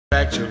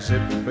Hey,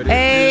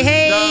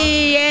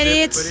 and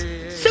it's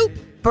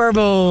Super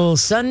Bowl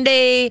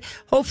Sunday.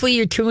 Hopefully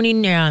you're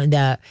tuning, got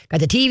the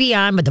TV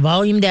on, but the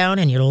volume down,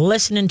 and you're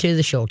listening to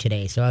the show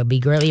today. So it'd be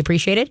greatly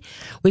appreciated.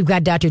 We've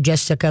got Dr.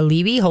 Jessica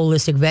Levy,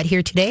 holistic vet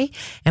here today,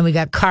 and we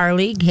got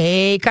Carly.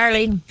 Hey,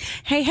 Carly.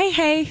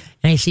 Hey.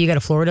 And I see you got a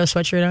Florida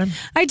sweatshirt on?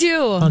 I do.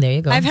 Oh, there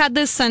you go. I've had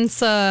this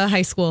since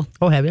high school.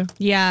 Oh, have you?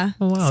 Yeah.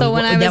 Oh, wow. So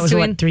when I was that was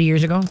doing... what, 3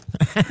 years ago?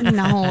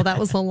 No, that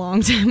was a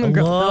long time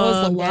ago.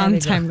 Long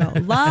time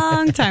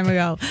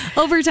ago.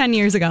 Over 10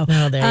 years ago.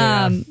 Oh,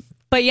 there you go.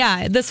 But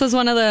yeah, this was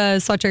one of the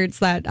sweatshirts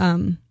that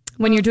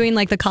when you're doing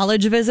like the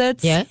college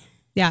visits. Yeah?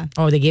 Yeah.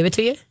 Oh, they gave it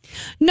to you?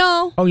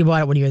 No. Oh, you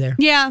bought it when you were there?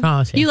 Yeah.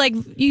 Oh, okay.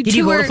 Did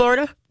you go to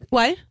Florida?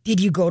 What?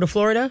 Did you go to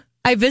Florida?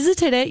 I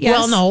visited it, yes.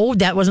 Well, no,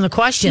 that wasn't the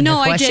question. No,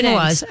 the question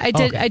I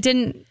didn't. I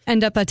didn't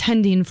end up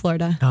attending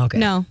Florida. Okay.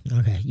 No.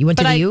 Okay. You went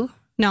to the U?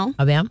 No.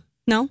 Of them?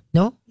 No.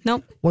 No?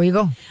 Nope. Where you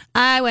go?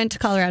 I went to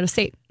Colorado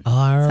State.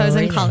 All right. So I was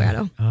in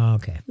Colorado. Oh,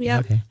 okay. Yeah.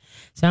 Okay.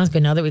 Sounds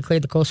good. Now that we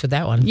cleared the coast with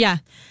that one. Yeah.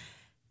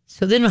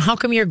 So then how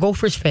come you're a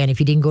Gophers fan if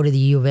you didn't go to the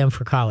U of M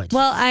for college?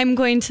 Well, I'm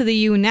going to the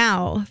U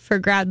now for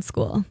grad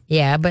school.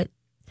 Yeah, but...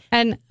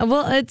 And,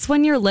 well, it's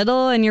when you're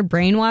little and you're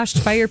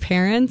brainwashed by your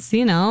parents,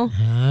 you know. It's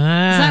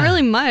not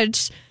really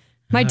much.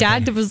 My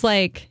dad was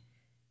like...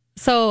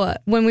 So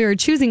when we were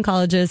choosing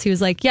colleges, he was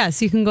like, yes,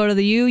 you can go to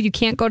the U. You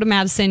can't go to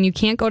Madison. You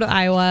can't go to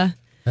Iowa.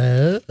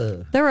 There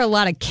were a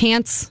lot of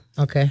can'ts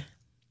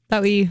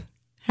that we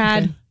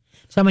had. Okay.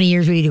 So how many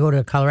years would you to go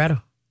to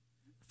Colorado?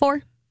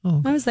 4. Oh,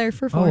 okay. I was there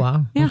for 4. Oh,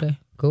 wow. Yeah. Okay,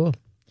 cool.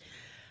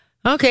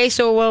 Okay,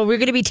 so we're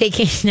going to be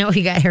taking, now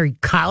we got her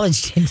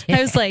college today.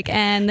 I was like,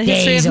 and the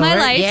history of my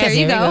life. Yes, there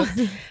you go.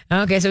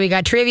 Okay, so we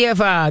got trivia,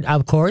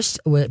 of course.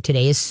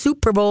 Today is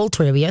Super Bowl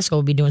trivia, so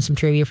we'll be doing some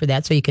trivia for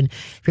that. So you can,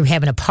 if you're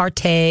having a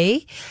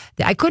party,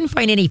 I couldn't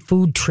find any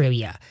food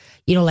trivia.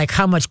 You know, like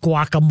how much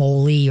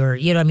guacamole or,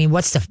 you know what I mean?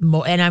 What's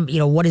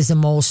what is the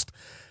most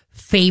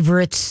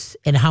favorites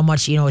and how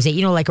much, is it,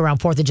 like around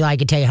 4th of July, I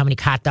could tell you how many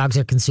hot dogs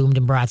are consumed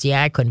in brats.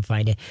 Yeah, I couldn't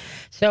find it.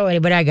 So,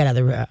 but I got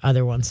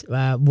other ones.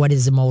 What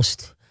is the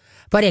most?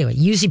 But anyway,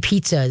 usually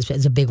pizza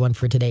is a big one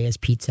for today is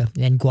pizza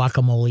and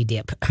guacamole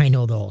dip. I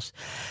know those.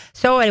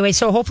 So anyway,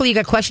 hopefully you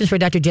got questions for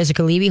Dr.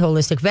 Jessica Levy,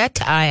 holistic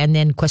vet, and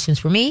then questions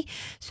for me.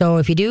 So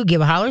if you do, give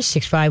a holler,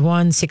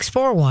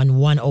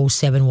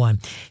 651-641-1071.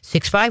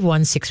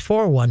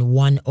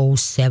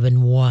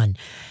 651-641-1071.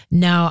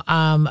 Now,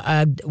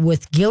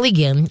 with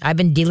Gilligan, I've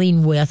been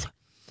dealing with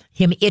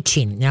him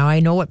itching. Now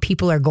I know what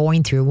people are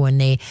going through when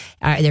they're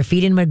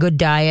feeding him a good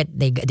diet.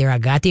 They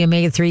got the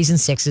omega-3s and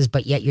 6s,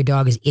 but yet your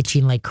dog is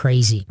itching like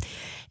crazy.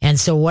 And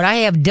so what I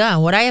have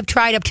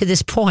tried up to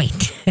this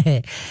point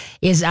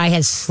is I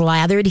have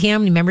slathered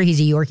him. Remember, he's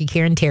a Yorkie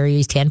Cairn Terrier.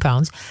 He's 10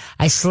 pounds.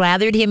 I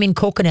slathered him in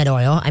coconut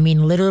oil. I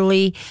mean,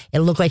 literally, it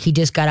looked like he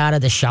just got out of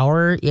the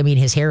shower. I mean,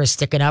 his hair is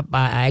sticking up.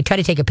 I tried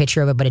to take a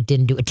picture of it, but it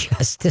didn't do it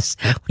justice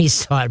when he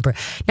saw it.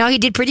 Now, he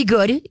did pretty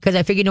good because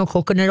I figured,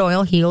 coconut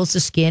oil heals the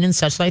skin and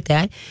such like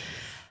that.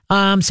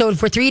 So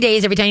for 3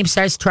 days, every time he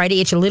starts to try to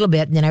itch a little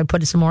bit, then I would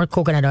put some more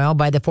coconut oil.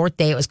 By the 4th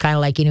day, it was kind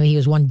of like, he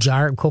was 1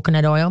 jar of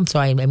coconut oil. So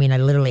I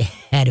literally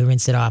had to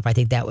rinse it off. I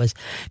think that was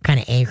kind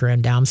of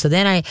anchoring down. So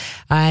then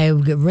I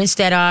rinsed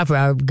that off,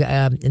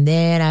 and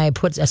then I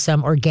put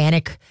some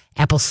organic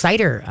apple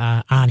cider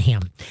on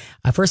him.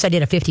 First, I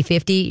did a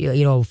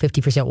 50-50,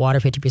 50% water,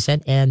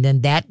 50%. And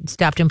then that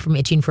stopped him from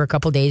itching for a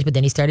couple of days, but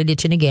then he started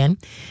itching again.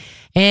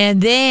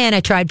 And then I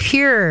tried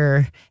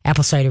pure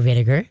apple cider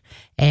vinegar,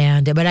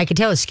 but I could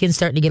tell his skin's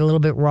starting to get a little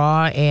bit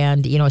raw,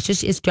 and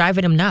it's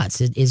driving him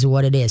nuts. Is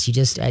what it is.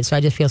 So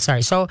I just feel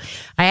sorry. So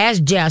I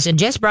asked Jess, and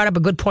Jess brought up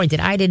a good point that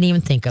I didn't even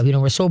think of.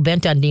 We're so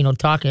bent on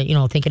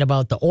talking, thinking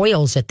about the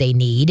oils that they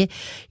need,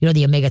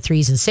 the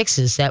omega-3s and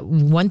 6s. That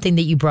one thing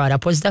that you brought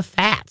up was the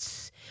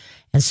fats,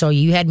 and so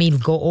you had me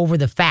go over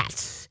the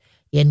fats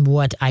in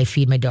what I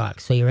feed my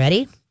dog. So you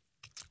ready?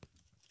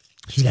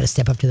 She's got to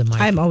step up to the mic.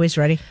 I'm always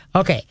ready.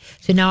 Okay.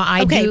 So now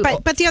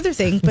but the other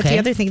thing,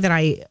 that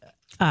I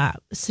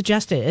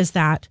suggested is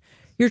that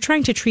you're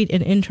trying to treat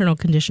an internal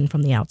condition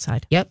from the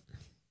outside. Yep.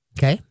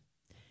 Okay.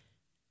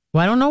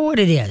 Well, I don't know what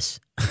it is.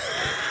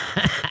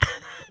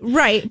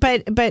 Right,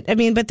 but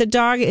the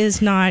dog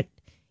is not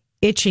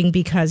itching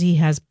because he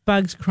has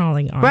bugs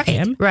crawling on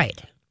him. Right.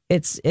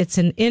 It's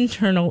an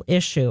internal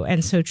issue,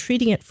 and so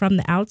treating it from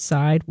the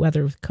outside,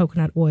 whether with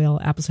coconut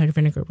oil, apple cider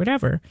vinegar,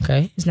 whatever,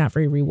 is not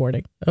very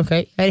rewarding.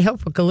 Okay, it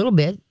helped a little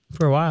bit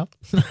for a while,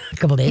 a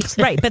couple of days.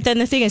 Right, but then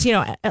the thing is,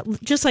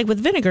 just like with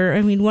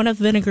vinegar, one of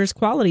vinegar's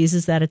qualities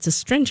is that it's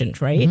astringent,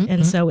 right?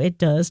 And so it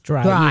does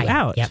dry you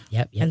out.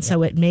 Yep. And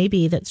so it may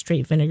be that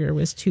straight vinegar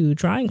was too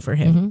drying for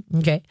him.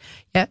 Okay.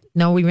 Yep.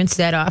 No, we rinsed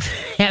that off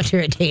after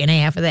a day and a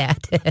half of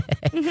that.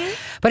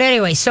 But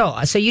anyway,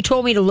 so you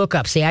told me to look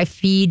up. See, I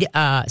feed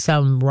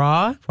some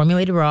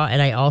formulated raw,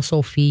 and I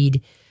also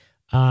feed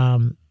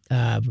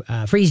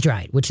freeze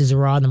dried, which is the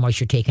raw and the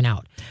moisture taken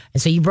out.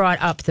 And so you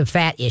brought up the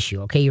fat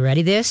issue. Okay, you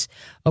ready this?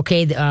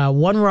 Okay,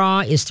 one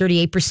raw is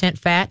 38%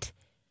 fat.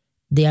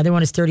 The other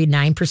one is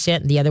 39%.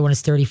 And the other one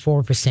is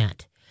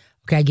 34%.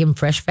 Okay, I give him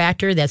fresh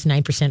factor. That's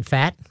 9%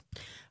 fat.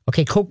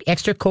 Okay,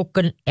 extra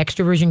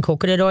virgin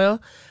coconut oil.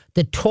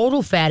 The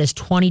total fat is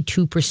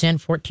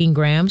 22%, 14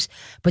 grams,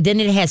 but then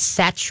it has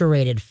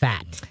saturated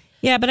fat.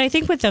 Yeah, but I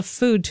think with the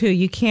food too,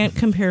 you can't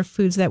compare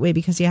foods that way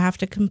because you have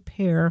to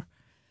compare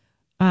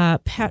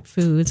pet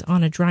foods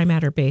on a dry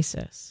matter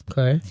basis.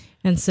 Okay.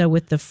 And so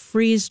with the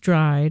freeze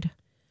dried,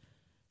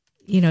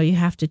 you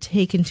have to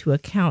take into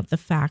account the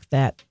fact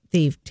that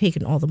they've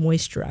taken all the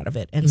moisture out of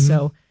it. And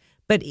so,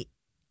 but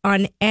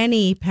on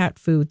any pet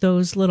food,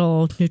 those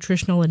little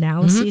nutritional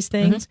analyses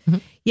things,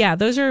 yeah,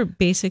 those are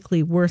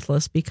basically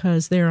worthless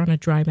because they're on a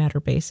dry matter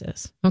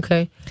basis.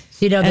 Okay.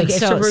 So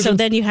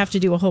then you have to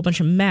do a whole bunch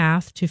of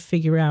math to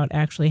figure out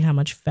actually how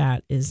much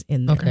fat is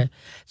in there. Okay.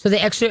 So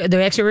the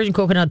extra virgin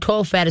coconut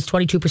total fat is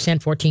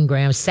 22%, 14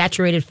 grams.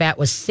 Saturated fat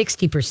was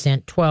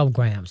 60%, 12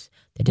 grams.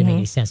 That didn't make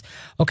any sense.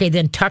 Okay,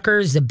 then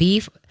Tucker's, the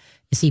beef.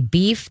 You see,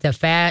 beef, the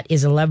fat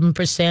is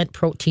 11%,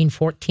 protein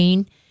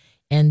 14.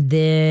 And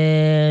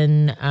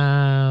then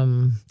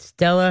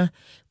Stella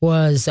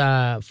was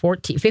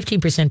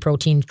 15%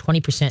 protein,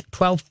 20%,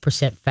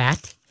 12%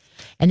 fat.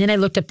 And then I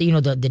looked up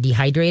the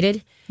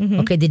dehydrated.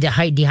 Okay, the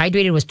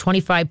dehydrated was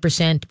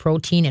 25%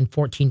 protein and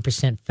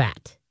 14%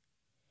 fat.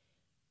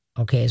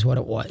 Okay, is what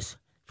it was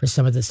for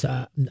some of this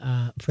for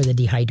the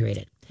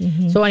dehydrated.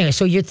 So anyway,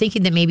 so you're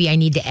thinking that maybe I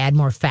need to add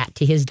more fat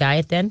to his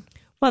diet then?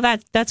 Well,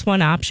 that's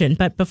one option.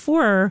 But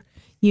before,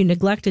 you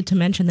neglected to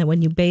mention that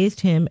when you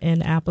bathed him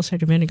in apple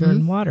cider vinegar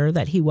and water,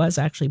 that he was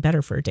actually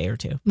better for a day or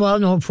two. Well,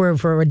 no, for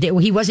a day.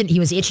 Well, he wasn't. He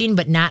was itching,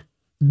 but not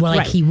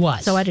like he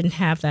was. So I didn't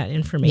have that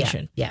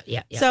information. Yeah.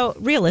 So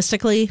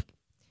realistically,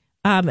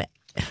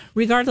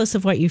 regardless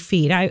of what you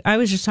feed, I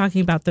was just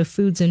talking about the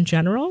foods in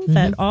general,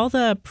 that all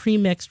the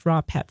pre-mixed raw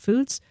pet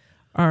foods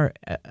are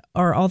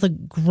all the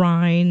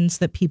grinds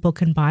that people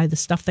can buy, the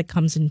stuff that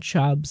comes in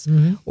chubs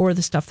or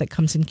the stuff that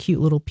comes in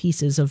cute little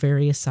pieces of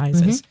various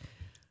sizes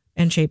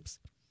and shapes.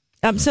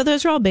 So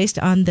those are all based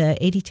on the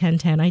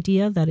 80-10-10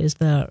 idea. That is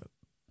the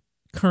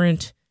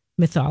current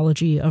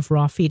mythology of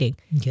raw feeding.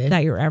 Okay.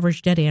 That your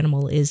average dead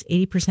animal is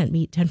 80%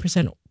 meat,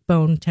 10%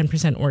 bone,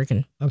 10%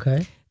 organ.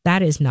 Okay.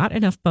 That is not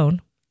enough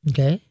bone.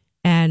 Okay.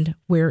 And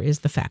where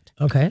is the fat?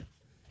 Okay.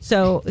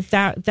 So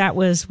that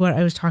was what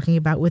I was talking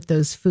about with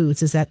those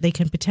foods, is that they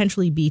can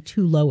potentially be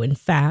too low in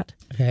fat.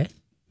 Okay.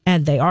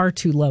 And they are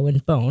too low in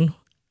bone.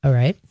 All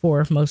right.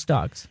 For most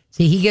dogs.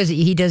 See,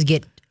 he does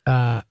get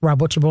raw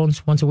butcher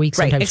bones once a week.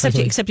 Right. Sometimes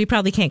Except you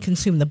probably can't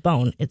consume the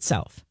bone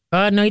itself.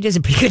 No, he does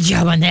a pretty good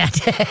job on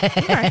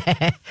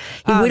that.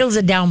 He whittles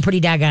it down pretty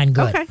doggone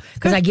good. Okay.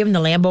 Because I give him the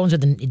lamb bones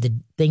with the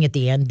thing at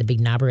the end, the big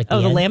knobber at the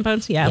end. Oh, the lamb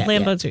bones? Yeah,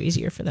 lamb bones are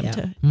easier for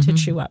them to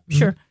chew up.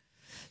 Sure.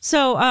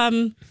 So,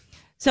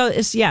 so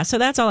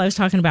that's all I was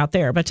talking about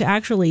there. But to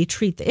actually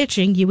treat the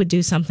itching, you would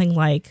do something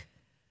like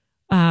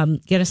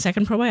get a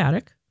second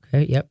probiotic.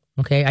 Okay, yep.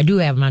 Okay, I do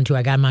have them on too.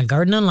 I got them on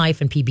Garden on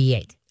Life and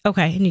PB8.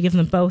 Okay, and you give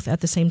them both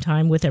at the same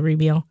time with every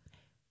meal?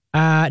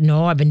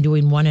 No, I've been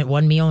doing one at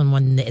one meal and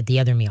one at the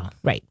other meal.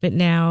 Right, but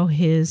now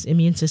his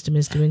immune system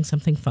is doing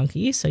something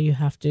funky, so you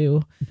have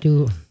to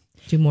do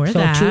more of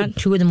that. So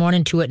two in the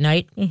morning, 2 at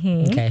night?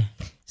 Mm-hmm. Okay.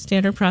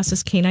 Standard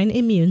process canine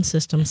immune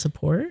system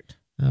support.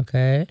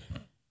 Okay.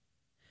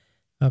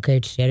 Okay,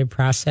 standard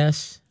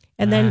process.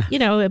 And then,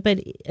 but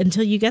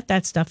until you get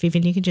that stuff,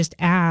 even you can just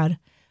add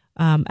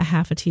a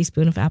half a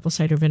teaspoon of apple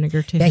cider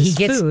vinegar to his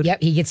food.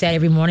 Yep, he gets that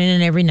every morning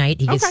and every night.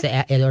 He gets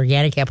the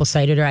organic apple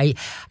cider. I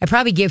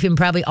probably give him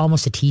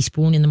almost a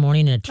teaspoon in the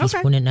morning and a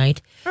teaspoon at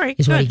night. All right,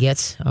 is what he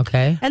gets.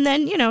 Okay. And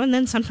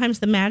then, sometimes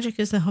the magic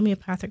is the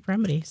homeopathic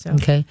remedy. So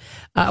okay.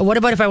 What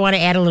about if I want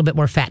to add a little bit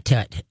more fat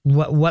to it?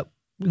 What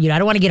I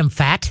don't want to get him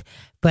fat.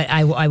 But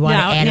I want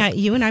to add. Now,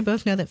 you and I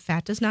both know that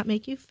fat does not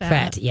make you fat.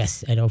 Fat,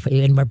 yes, I know.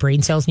 And my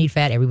brain cells need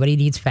fat. Everybody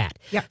needs fat.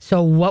 Yeah.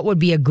 So, what would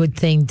be a good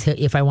thing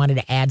if I wanted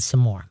to add some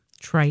more?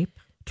 Tripe.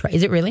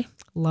 Is it really?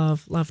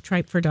 Love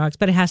tripe for dogs,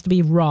 but it has to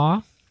be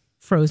raw,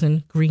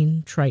 frozen,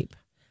 green tripe.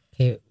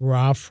 Okay,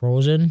 raw,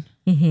 frozen.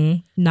 Mm-hmm.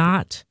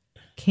 Not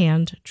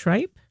canned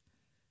tripe.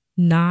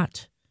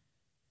 Not.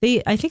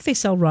 I think they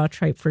sell raw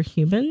tripe for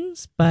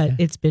humans, but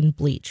it's been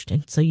bleached.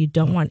 And so you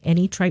don't want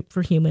any tripe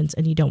for humans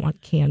and you don't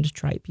want canned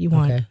tripe. You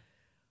want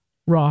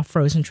raw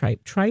frozen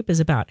tripe. Tripe is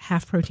about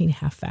half protein,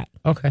 half fat.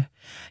 Okay.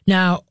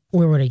 Now,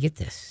 where would I get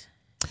this?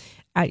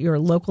 At your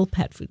local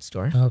pet food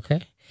store.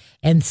 Okay.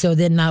 And so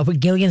then now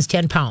Gilligan's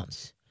 10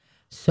 pounds.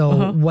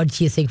 So what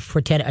do you think for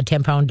a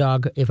 10-pound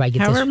dog if I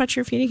get However much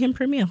you're feeding him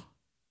per meal.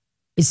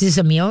 Is this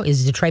a meal?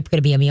 Is the tripe going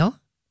to be a meal?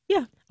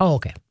 Yeah. Oh,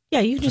 okay. Yeah,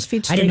 you can just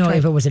feed straight I didn't know tripe.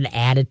 if it was an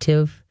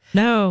additive.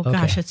 No,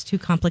 gosh, it's too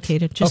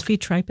complicated. Just feed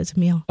tripe as a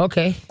meal.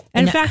 Okay.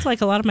 And in fact, like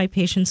a lot of my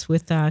patients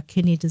with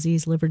kidney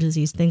disease, liver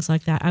disease, things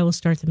like that, I will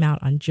start them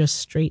out on just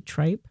straight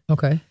tripe.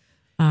 Okay.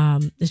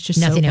 It's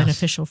just nothing so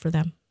beneficial for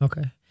them.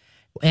 Okay.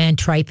 And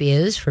tripe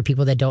is, for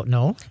people that don't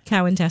know?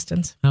 Cow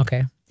intestines.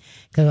 Okay.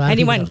 And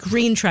you want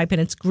green tripe,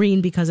 and it's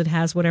green because it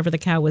has whatever the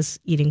cow was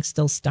eating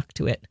still stuck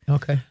to it.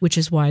 Okay. Which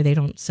is why they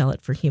don't sell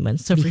it for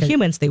humans. So for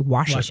humans, they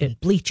wash it and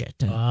bleach it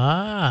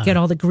and get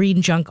all the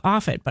green junk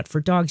off it. But for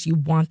dogs, you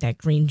want that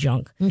green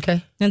junk.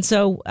 Okay. And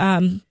so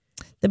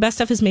the best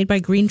stuff is made by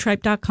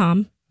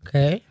greentripe.com.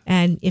 Okay.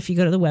 And if you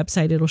go to the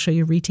website, it'll show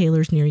you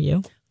retailers near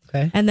you.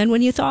 Okay. And then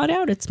when you thaw it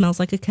out, it smells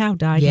like a cow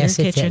died in your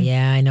kitchen.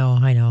 Yeah, I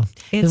know.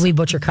 It's we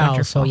butcher cows,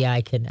 wonderful. so yeah,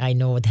 I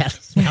know what that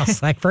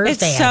smells like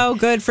firsthand. It's so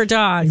good for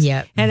dogs.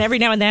 Yeah. And every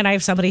now and then I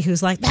have somebody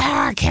who's like,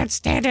 I can't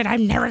stand it.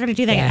 I'm never going to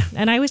do that. Yeah.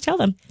 And I always tell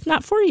them, it's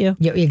not for you.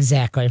 Yeah,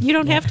 exactly. You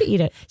don't have to eat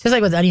it. Just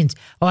like with onions.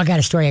 Oh, I got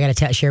a story I got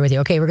to share with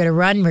you. Okay, we're going to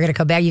run. We're going to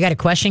come back. You got a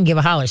question? Give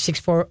a holler.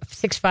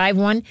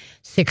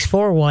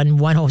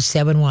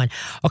 651-641-1071.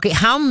 Okay,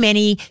 how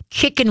many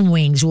chicken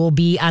wings will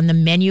be on the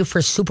menu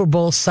for Super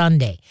Bowl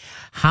Sunday?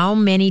 How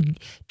many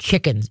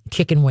chicken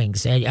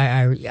wings?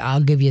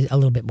 I'll give you a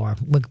little bit more.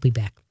 We'll be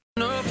back.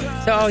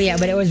 So, yeah,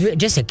 but it was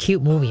just a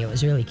cute movie. It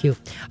was really cute.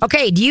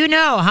 Okay, do you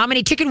know how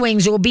many chicken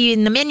wings will be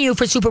in the menu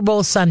for Super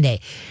Bowl Sunday?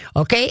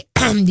 Okay,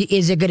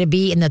 is it going to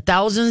be in the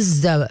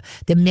thousands, the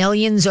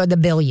millions, or the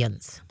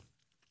billions?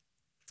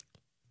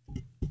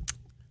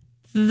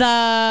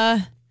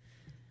 The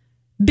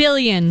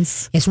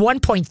billions. It's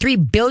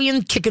 1.3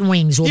 billion chicken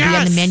wings will be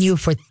on the menu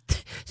for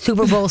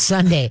Super Bowl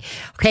Sunday.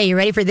 Okay, you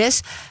ready for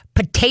this?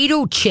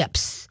 Potato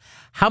chips.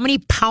 How many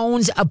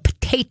pounds of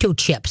potato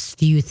chips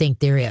do you think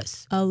there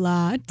is? A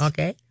lot.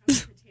 Okay.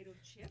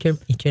 You're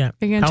going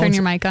to turn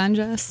your mic on,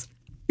 Jess?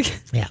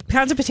 Yeah.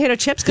 Pounds of potato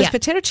chips? Because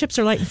potato chips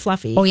are light and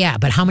fluffy. Oh, yeah,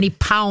 but how many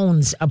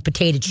pounds of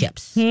potato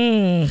chips?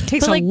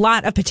 Takes a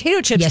lot of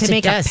potato chips to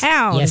make a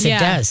pound. Yes, it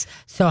does.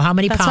 So how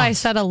many That's pounds? why I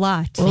said a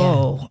lot.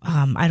 Oh,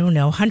 I don't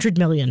know. 100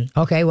 million.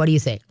 Okay, what do you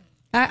think?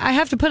 I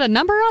have to put a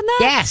number on that?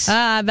 Yes.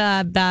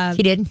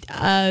 He did.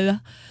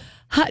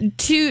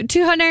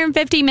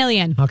 250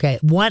 million. Okay,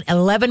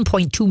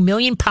 11.2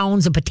 million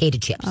pounds of potato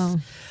chips. Oh.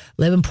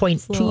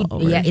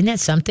 11.2. Yeah, isn't that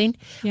something?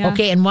 Yeah.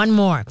 Okay, and one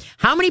more.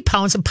 How many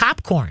pounds of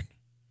popcorn?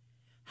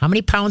 How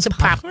many pounds of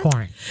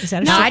popcorn? Is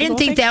that a No, Super I didn't Bowl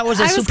think thing? that was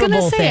a Super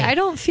Bowl thing. I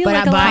don't feel But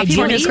like a lot of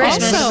people June eat and It's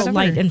Christmas. also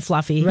light and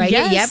fluffy. Right,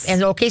 Yes. yep.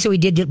 And okay, so we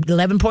did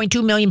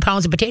 11.2 million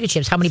pounds of potato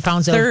chips. How many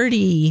pounds of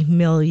 30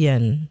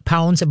 million.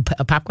 pounds of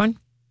popcorn?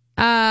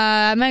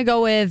 I'm going to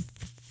go with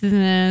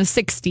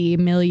 60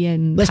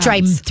 million. Let's try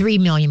pounds. 3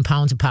 million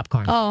pounds of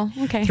popcorn. Oh,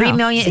 okay. 3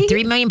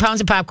 million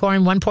pounds of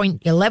popcorn,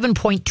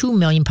 11.2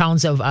 million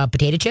pounds of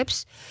potato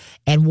chips,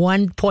 and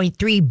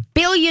 1.3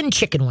 billion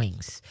chicken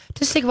wings.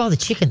 Just think of all the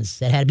chickens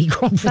that had to be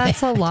grown for That's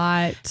that. a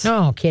lot.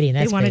 No kidding.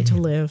 That's They wanted crazy.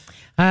 to live.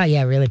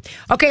 Yeah, really.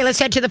 Okay, let's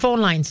head to the phone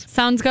lines.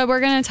 Sounds good. We're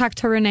going to talk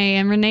to Renee,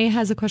 and Renee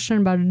has a question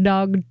about a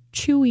dog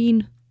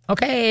chewing.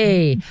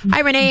 Okay.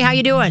 Hi, Renee. How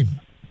you doing?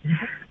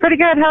 Pretty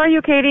good. How are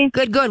you, Katie?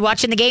 Good, good.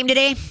 Watching the game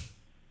today?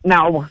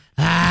 No.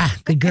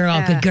 Good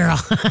girl. Good girl.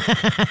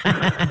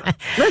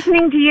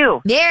 Listening to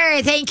you.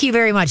 There. Thank you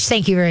very much.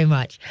 Thank you very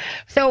much.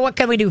 So what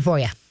can we do for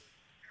you?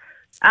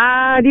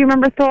 Do you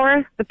remember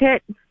Thor, the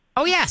pit?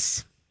 Oh,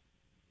 yes.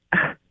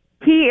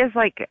 He is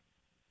like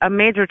a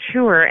major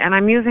chewer, and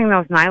I'm using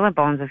those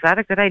nylabones. Is that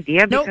a good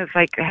idea? Nope. Because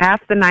like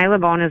half the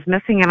nylabone is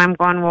missing, and I'm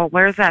going, well,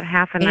 where's that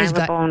half a It is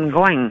got- nylabone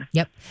going?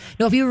 Yep.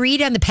 No, if you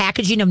read on the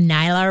packaging of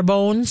Nylar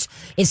bones,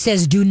 it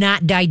says do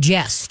not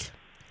digest.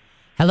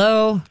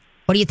 Hello?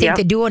 What do you think Yep.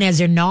 they're doing as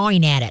they're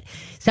gnawing at it?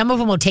 Some of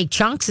them will take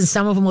chunks and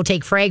some of them will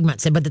take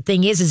fragments. But the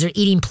thing is they're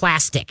eating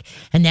plastic,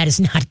 and that is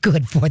not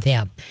good for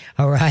them.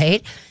 All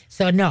right?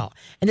 So, no.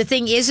 And the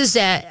thing is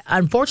that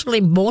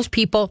unfortunately, most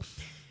people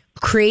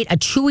create a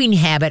chewing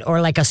habit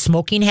or like a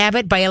smoking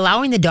habit by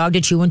allowing the dog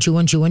to chew and chew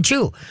and chew and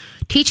chew.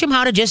 Teach him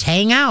how to just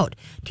hang out.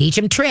 Teach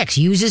him tricks.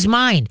 Use his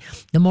mind.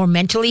 The more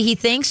mentally he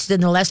thinks, then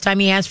the less time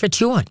he has for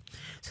chewing.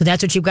 So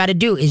that's what you've got to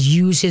do is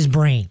use his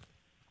brain.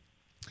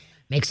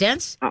 Make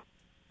sense?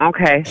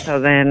 Okay,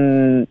 so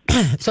then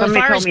So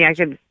somebody told me I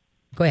could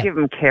go ahead. give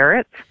him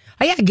carrots.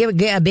 Oh, yeah, give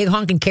a big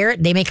honking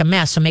carrot. They make a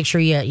mess, so make sure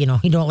you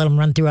don't let them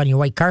run through on your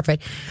white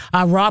carpet.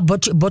 Raw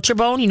butcher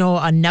bone,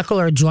 a knuckle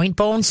or a joint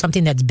bone,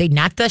 something that's big,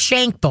 not the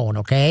shank bone,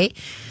 okay?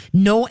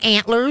 No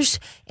antlers.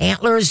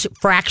 Antlers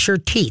fracture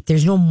teeth.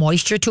 There's no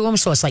moisture to them,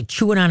 so it's like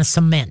chewing on a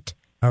cement,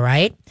 all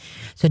right?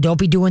 So don't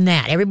be doing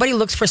that. Everybody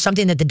looks for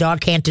something that the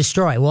dog can't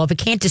destroy. Well, if it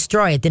can't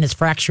destroy it, then it's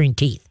fracturing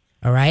teeth,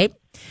 all right?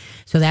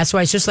 So that's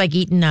why it's just like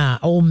eating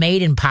Old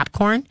Maid and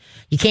popcorn.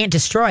 You can't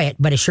destroy it,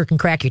 but it sure can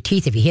crack your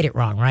teeth if you hit it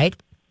wrong, right?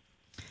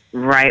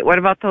 Right. What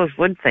about those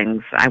wood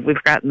things?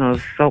 We've gotten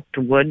those soaked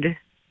wood.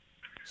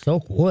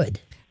 Soak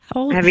wood.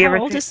 How Have you ever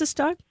old seen- is this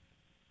dog?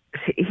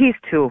 He's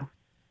 2.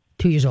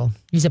 2 years old.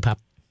 He's a pup.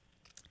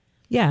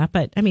 Yeah,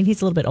 but I mean,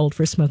 he's a little bit old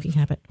for a smoking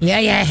habit.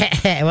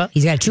 Yeah. Well,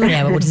 he's got a chewing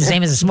habit, which is the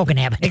same as a smoking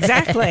habit.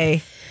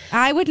 Exactly.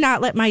 I would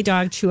not let my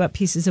dog chew up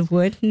pieces of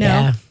wood. No.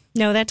 Yeah.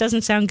 No, that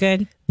doesn't sound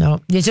good. No,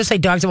 it's just like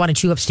dogs that want to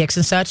chew up sticks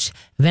and such.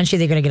 Eventually,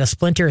 they're going to get a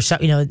splinter or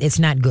something. It's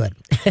not good.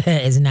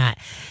 It's not.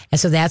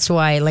 And so that's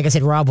why, like I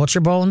said, raw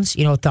butcher bones,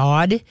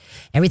 thawed.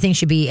 Everything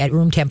should be at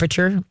room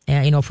temperature,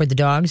 for the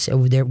dogs,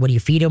 when you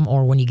feed them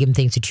or when you give them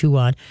things to chew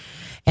on.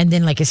 and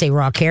then, like I say,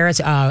 raw carrots.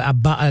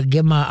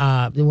 Give them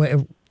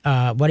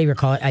what do you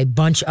call it? A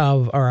bunch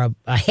of, or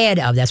a head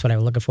of. That's what I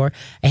was looking for.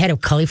 A head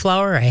of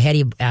cauliflower, a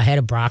head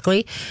of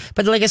broccoli.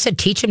 But like I said,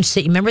 teach them.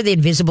 Remember the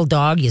invisible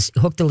dog? You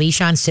hook the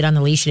leash on, sit on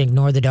the leash, and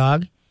ignore the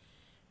dog.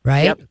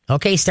 Right? Yep.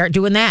 Okay, start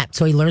doing that.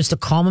 So he learns to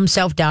calm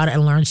himself down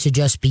and learns to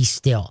just be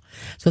still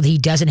so that he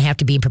doesn't have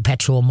to be in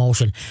perpetual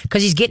motion.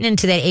 Because he's getting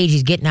into that age.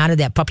 He's getting out of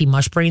that puppy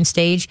mush brain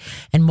stage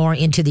and more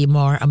into the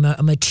more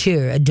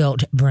mature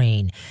adult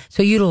brain.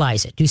 So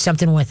utilize it. Do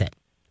something with it.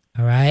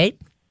 All right?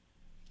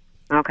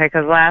 Okay,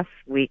 because last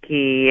week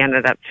he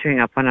ended up chewing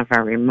up one of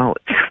our remotes.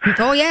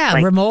 Oh, yeah.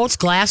 Remotes,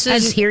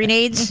 glasses, hearing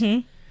aids.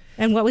 Mm-hmm.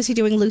 And what was he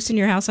doing loose in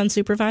your house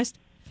unsupervised?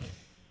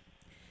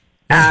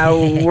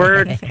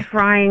 We're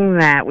trying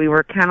that. We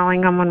were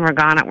kenneling him when we're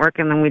gone at work,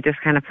 and then we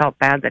just kind of felt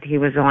bad that he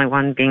was the only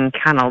one being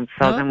kenneled.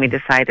 So then we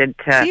decided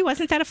to. See,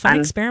 wasn't that a fun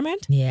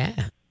experiment? Yeah.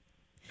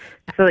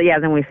 So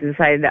then we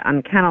decided to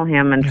unkennel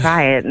him and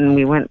try it, and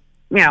we went,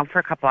 for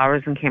a couple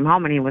hours and came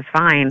home, and he was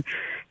fine.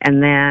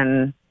 And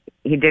then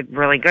he did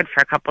really good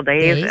for a couple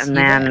days, and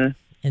then.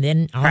 And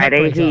then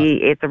Friday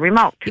he ate the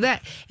remote. You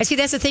bet. And see,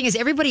 that's the thing is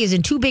everybody is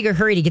in too big a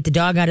hurry to get the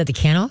dog out of the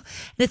kennel.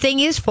 The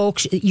thing is,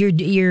 folks,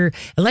 you're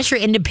unless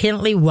you're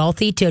independently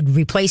wealthy to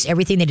replace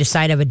everything they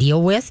decide to have a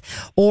deal with,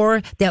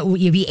 or that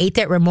if he ate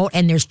that remote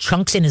and there's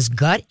chunks in his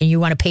gut and you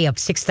want to pay a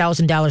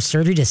 $6,000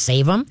 surgery to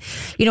save him,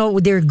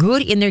 they're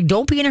good in there.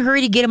 Don't be in a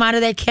hurry to get him out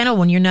of that kennel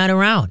when you're not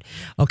around.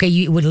 Okay,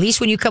 at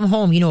least when you come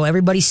home,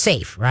 everybody's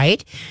safe,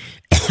 right?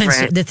 Right.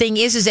 So the thing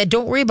is that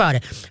don't worry about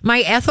it.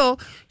 My Ethel,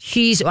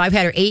 I've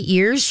had her 8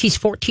 years. She's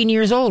 14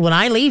 years old. When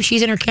I leave,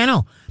 she's in her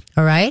kennel.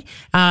 All right.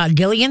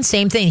 Gilligan,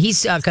 same thing.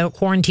 He's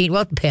quarantined.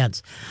 Well, it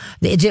depends.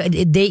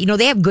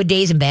 They have good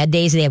days and bad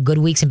days. They have good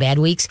weeks and bad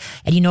weeks.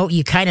 And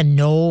you kind of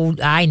know.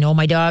 I know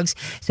my dogs.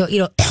 So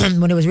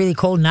when it was really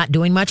cold, and not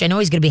doing much, I know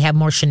he's going to have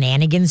more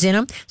shenanigans in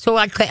him. So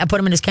I put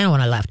him in his kennel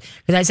when I left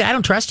because I said I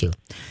don't trust you.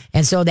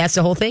 And so that's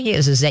the whole thing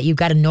is that you've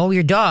got to know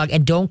your dog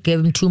and don't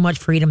give him too much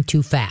freedom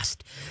too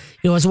fast.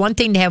 It's one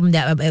thing to have him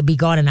that be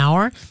gone an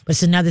hour, but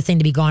it's another thing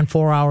to be gone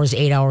 4 hours,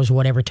 8 hours,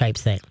 whatever type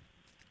thing.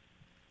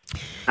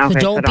 Okay, so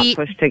don't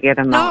push to get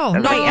him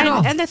out.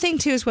 No. And the thing,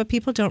 too, is what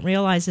people don't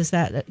realize is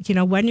that,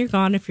 when you're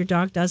gone, if your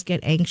dog does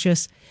get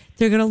anxious,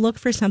 they're going to look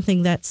for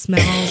something that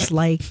smells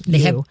like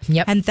you.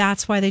 Yep. And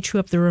that's why they chew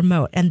up the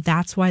remote. And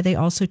that's why they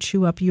also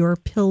chew up your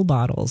pill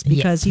bottles,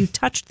 because you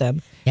touched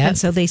them. Yep. And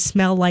so they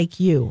smell like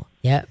you.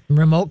 Yeah,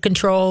 remote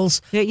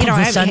controls. How many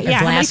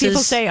glasses.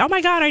 people say, "Oh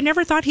my God, I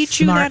never thought he'd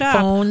chew that up,"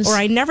 or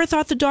 "I never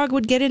thought the dog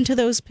would get into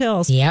those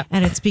pills." Yep.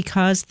 And it's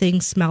because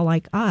things smell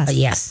like us.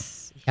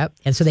 Yes. Yep.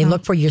 And so they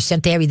look for your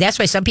scent. That's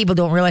why some people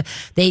don't realize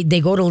they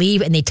go to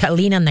leave and they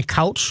lean on the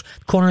couch,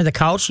 corner of the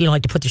couch,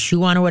 like to put the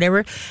shoe on or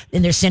whatever.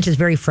 And their scent is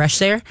very fresh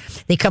there.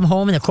 They come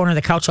home and the corner of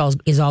the couch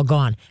is all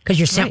gone because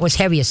your scent was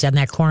heaviest on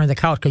that corner of the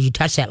couch because you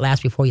touched that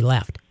last before you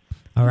left.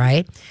 All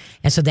right.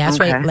 And so that's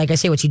why, like I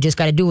say, what you just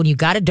got to do when you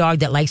got a dog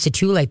that likes to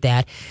chew like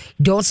that,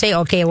 don't say,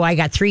 okay, well, I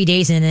got 3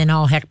 days and then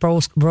all heck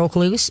broke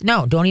loose.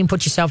 No, don't even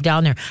put yourself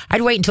down there.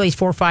 I'd wait until he's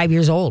 4 or 5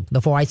 years old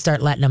before I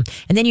start letting him.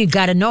 And then you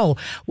got to know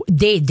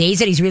days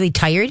that he's really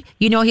tired,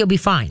 he'll be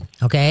fine.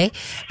 Okay.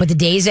 But the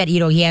days that,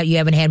 you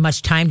haven't had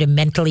much time to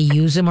mentally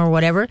use him or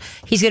whatever,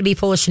 he's going to be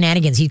full of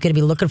shenanigans. He's going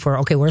to be looking for,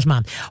 okay, where's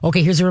mom?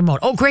 Okay, here's the remote.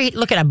 Oh, great.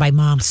 Look at him by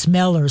mom.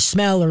 Smell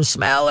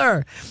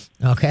her.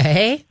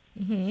 Okay.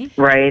 Mm-hmm.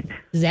 Right.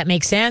 Does that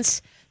make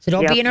sense? So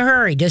don't be in a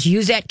hurry. Just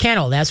use that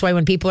kennel. That's why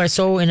when people are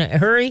so in a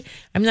hurry,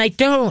 I'm like,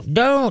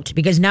 don't.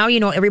 Because now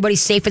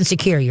everybody's safe and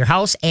secure, your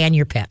house and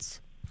your pets.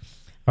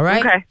 All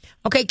right?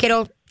 Okay,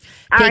 kiddo.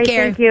 Take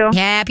care. Thank you.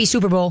 Happy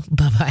Super Bowl.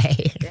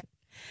 Bye-bye.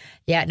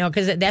 Yeah, no,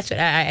 because that's what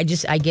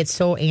I get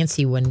so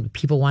antsy when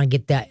people want to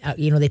get that,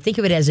 they think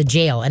of it as a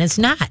jail, and it's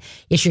not.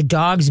 It's your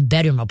dog's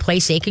bedroom, a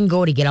place they can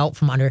go to get out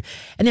from under.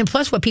 And then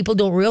plus what people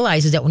don't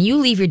realize is that when you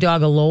leave your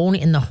dog alone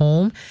in the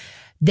home,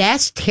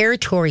 that's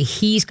territory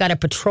he's got to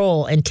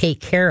patrol and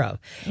take care of.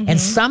 Mm-hmm. And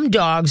some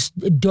dogs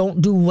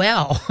don't do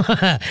well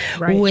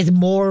with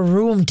more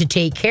room to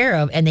take care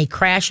of, and they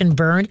crash and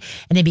burn,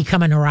 and they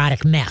become a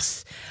neurotic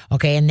mess.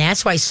 Okay, and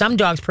that's why some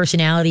dogs'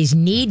 personalities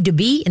need to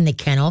be in the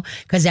kennel,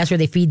 because that's where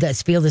they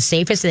feel the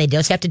safest, and they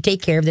just have to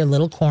take care of their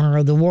little corner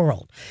of the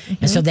world. Mm-hmm.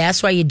 And so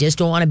that's why you just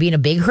don't want to be in a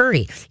big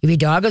hurry. If your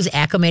dog is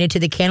acclimated to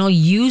the kennel,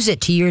 use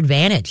it to your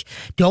advantage.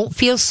 Don't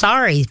feel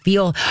sorry.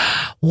 Feel,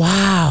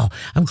 wow,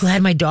 I'm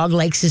glad my dog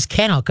likes his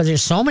kennel, because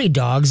there's so many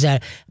dogs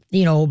that,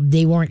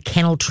 they weren't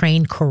kennel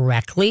trained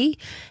correctly,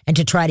 and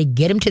to try to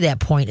get them to that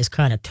point is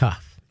kind of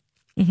tough.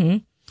 Mm-hmm.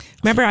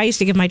 Remember, I used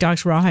to give my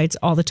dogs rawhides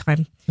all the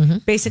time,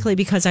 basically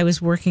because I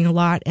was working a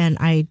lot and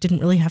I didn't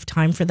really have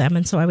time for them.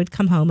 And so I would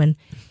come home and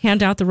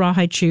hand out the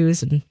rawhide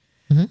chews and,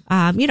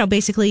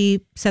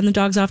 basically send the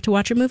dogs off to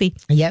watch a movie.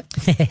 Yep.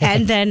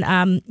 And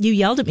then you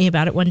yelled at me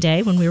about it one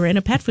day when we were in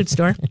a pet food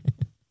store.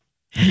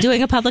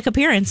 doing a public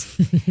appearance.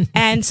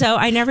 And so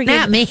I never gave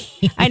Not me.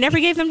 I never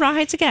gave them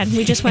rawhides again.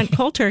 We just went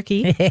cold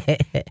turkey.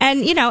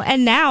 And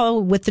and now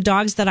with the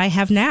dogs that I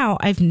have now,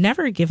 I've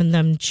never given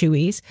them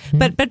chewies.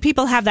 But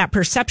people have that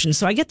perception.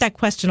 So I get that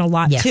question a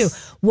lot Yes. too.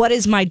 What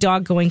is my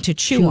dog going to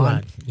chew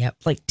on? Yep.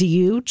 Like, do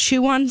you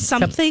chew on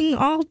something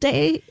all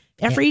day,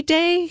 every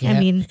day? Yep. I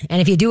mean,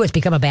 and if you do, it's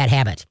become a bad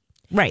habit.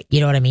 right. You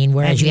know what I mean?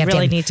 Whereas And you have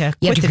really to, need to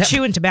you have quit the cut-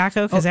 chewing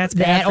tobacco because that's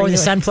bad that, for or you. the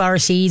sunflower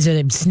seeds, or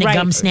the Right.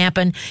 gum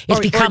snapping. It's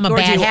become a or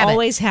bad do you habit.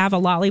 always have a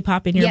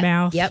lollipop in your Yep,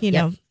 mouth? Yep, you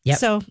know. Yep.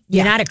 So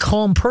You're not a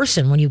calm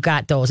person when you've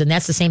got those. And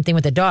that's the same thing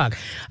with a dog.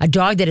 A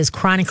dog that is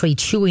chronically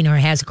chewing or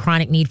has a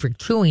chronic need for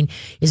chewing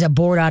is a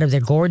bored out of their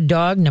gourd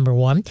dog, number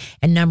one.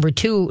 And number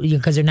two,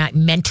 because they're not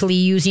mentally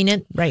using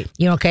it. Right.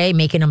 Okay,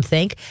 making them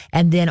think.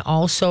 And then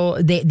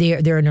also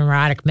they're a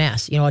neurotic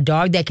mess. A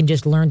dog that can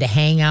just learn to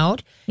hang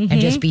out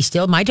and just be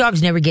still. My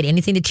dogs never get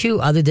anything to chew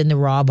other than the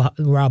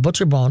raw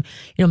butcher bone,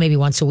 maybe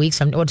once a week.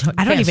 I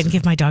don't even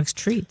give my dogs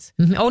treats.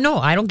 Oh no,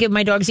 I don't give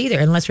my dogs either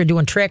unless we're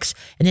doing tricks,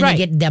 and then Right.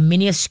 they get the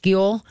minuscule.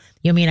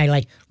 You know what I mean? I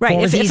like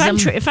Right. If I'm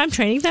them. if I'm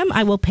training them,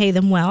 I will pay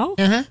them well.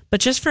 But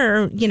just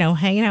for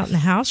hanging out in the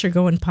house or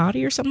going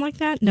potty or something like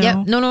that, no.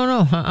 Yeah,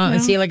 no.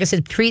 And see, like I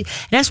said, treat.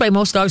 And that's why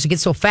most dogs get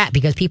so fat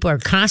because people are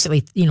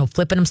constantly,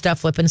 flipping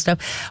stuff.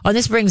 Oh,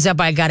 this brings up,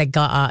 I got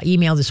a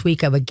email this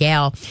week of a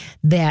gal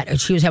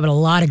that she was having a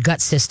lot of gut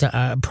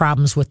system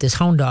problems with this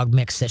hound dog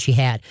mix that she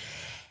had.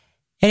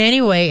 And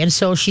anyway, and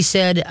so she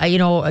said,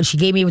 she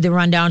gave me the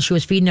rundown. She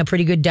was feeding a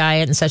pretty good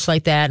diet and such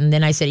like that. And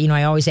then I said,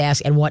 I always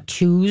ask, and what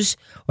chews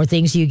or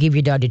things do you give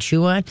your dog to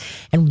chew on?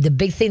 And the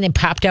big thing that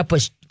popped up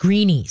was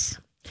greenies.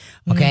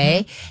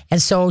 Okay.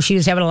 And so she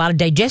was having a lot of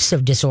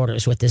digestive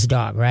disorders with this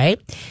dog, right?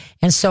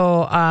 And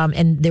so,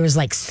 and there was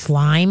like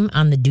slime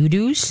on the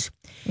doo-doos.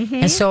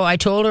 And so I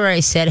told her, I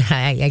said,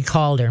 I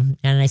called her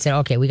and I said,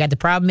 okay, we got the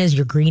problem is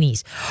your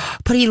greenies,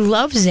 but he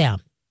loves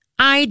them.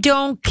 I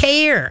don't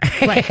care.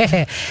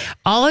 Right.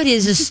 All it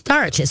is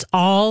starch. It's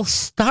all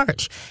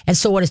starch. And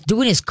so what it's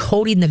doing is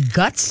coating the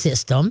gut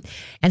system.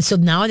 And so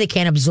now they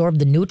can't absorb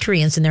the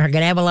nutrients and they're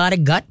going to have a lot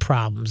of gut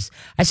problems.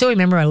 I still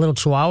remember a little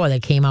chihuahua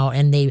that came out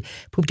and they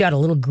pooped out a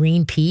little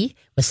green pea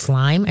with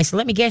slime. I said,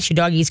 let me guess, your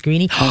dog eats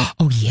greenie?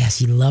 Oh, yes,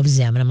 he loves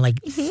them. And I'm like,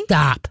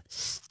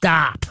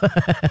 stop.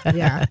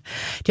 Yeah.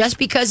 Just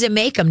because they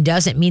make them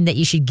doesn't mean that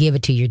you should give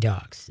it to your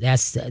dogs.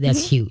 That's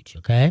huge,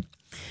 okay?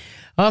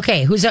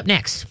 Okay, who's up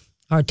next?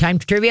 Or time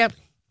for trivia?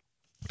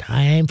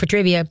 Time for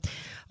trivia.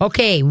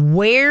 Okay,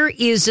 where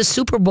is the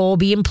Super Bowl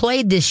being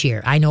played this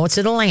year? I know it's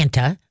in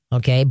Atlanta,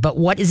 okay, but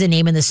what is the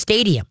name of the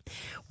stadium?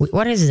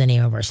 What is the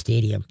name of our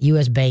stadium?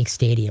 U.S. Bank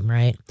Stadium,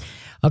 right?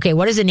 Okay,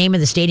 what is the name of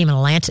the stadium in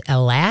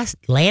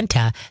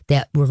Atlanta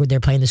that they're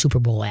playing the Super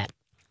Bowl at?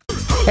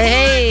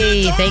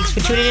 Hey, thanks for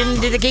tuning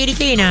in to the Katie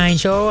K9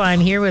 Show. I'm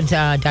here with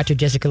Dr.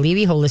 Jessica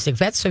Levy, Holistic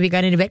Vets. So if you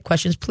got any vet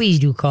questions, please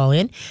do call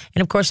in.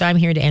 And of course, I'm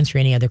here to answer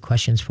any other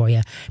questions for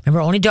you.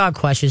 Remember, only dog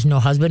questions, no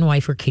husband,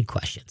 wife, or kid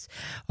questions.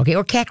 Okay,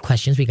 or cat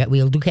questions.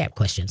 We'll do cat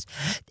questions.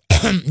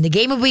 The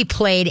game will be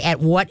played at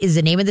what is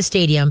the name of the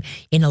stadium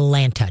in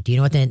Atlanta? Do you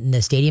know what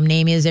the stadium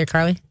name is there,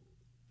 Carly?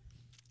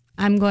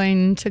 I'm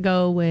going to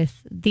go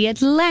with the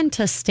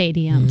Atlanta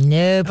Stadium.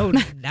 Nope. Oh,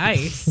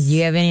 nice. Do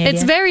you have any idea?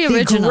 It's very The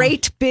original.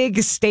 great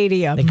big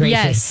stadium. The great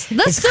Yes.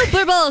 The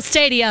Super Bowl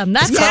Stadium.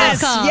 That's what Yes,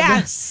 it's called.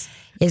 yes.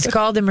 It's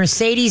called the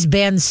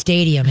Mercedes-Benz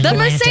Stadium in The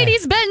Atlanta.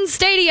 Mercedes-Benz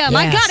Stadium.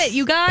 I Yes. got it,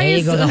 you guys. There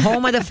you go, the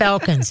home of the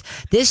Falcons.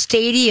 This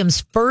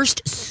stadium's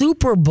first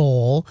Super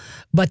Bowl,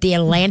 but the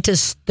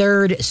Atlanta's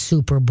third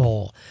Super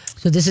Bowl.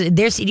 So do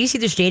you see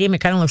the stadium? It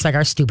kind of looks like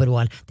our stupid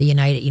one, the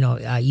United,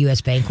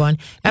 U.S. Bank one.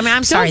 I mean,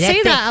 I'm sorry. Don't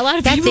say that. A lot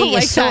of that people thing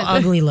like is so that.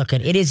 ugly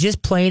looking. It is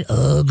just plain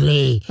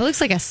ugly. It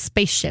looks like a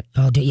spaceship.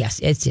 Oh, yes.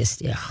 It's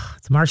just,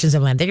 it's Martians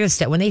of Land. They're going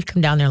to when they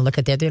come down there and look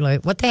at that, they're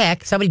like, what the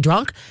heck? Somebody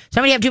drunk?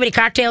 Somebody have too many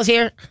cocktails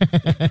here?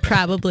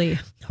 Probably.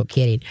 No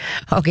kidding.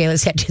 Okay,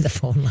 let's head to the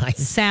phone line.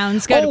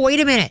 Sounds good. Oh, wait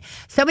a minute.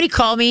 Somebody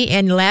called me,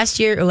 and last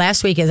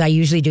week, as I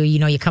usually do,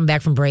 you come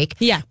back from break.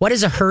 Yeah. What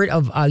is a herd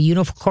of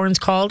unicorns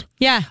called?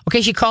 Yeah.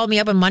 Okay, she called me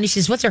up on Monday. She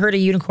says, what's a herd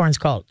of unicorns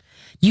called?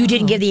 You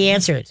didn't give the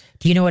answer.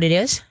 Do you know what it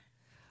is?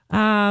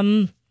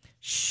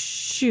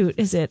 Shoot,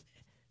 is it?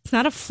 It's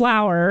not a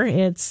flower.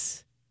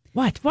 It's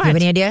what? Do you have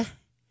any idea?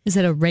 Is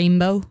it a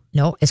rainbow?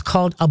 No, it's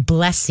called a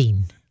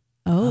blessing.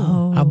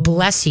 Oh. A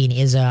blessing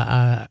is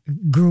a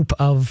group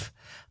of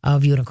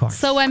unicorns.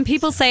 So when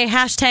people say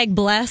hashtag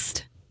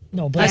blessed,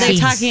 No, are blessings.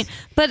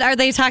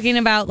 they talking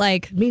about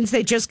like, Means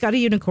they just got a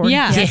unicorn.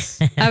 yeah, Yes.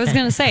 I was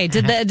going to say,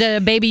 did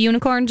the baby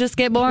unicorn just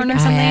get born or I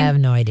something? have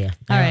no idea.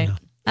 All I right. don't know.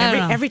 I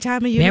don't know. Every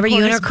time a Remember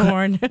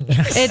unicorn is born,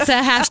 It's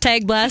a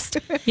hashtag blessed.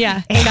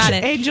 Yeah, got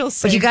it.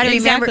 angels But sing. you got to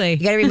Exactly.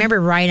 remember,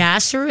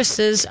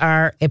 rhinoceroses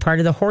are a part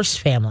of the horse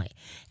family,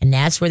 and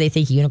that's where they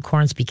think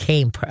unicorns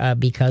became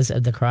because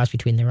of the cross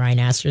between the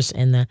rhinoceros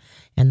and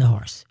the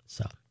horse.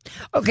 So,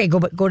 okay, go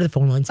to the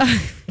phone lines.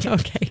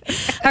 Okay.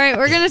 All right,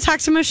 we're going to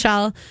talk to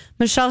Michelle.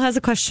 Michelle has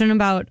a question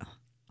about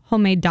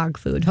homemade dog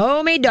food.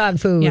 Homemade dog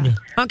food. Yeah.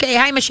 Okay,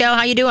 hi Michelle,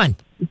 how you doing?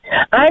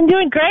 I'm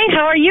doing great.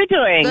 How are you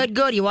doing? Good,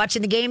 good. You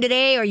watching the game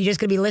today, or are you just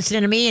going to be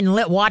listening to me and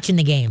watching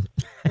the game?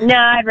 No,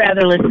 I'd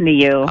rather listen to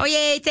you. Oh,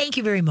 yay. Thank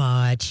you very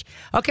much.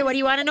 Okay, what do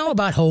you want to know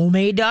about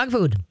homemade dog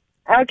food?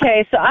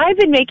 Okay, so I've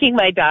been making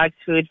my dog's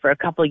food for a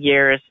couple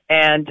years,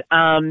 and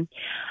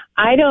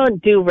I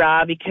don't do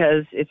raw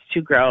because it's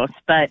too gross,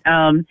 but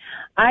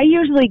I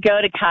usually go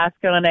to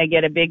Costco and I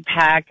get a big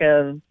pack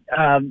of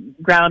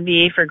ground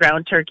beef or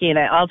ground turkey, and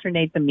I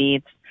alternate the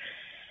meats.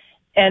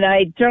 And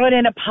I throw it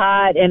in a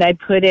pot, and I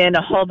put in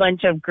a whole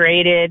bunch of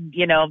grated,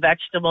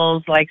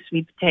 vegetables like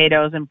sweet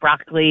potatoes and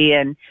broccoli,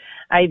 and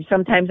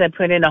sometimes I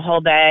put in a whole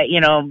bag,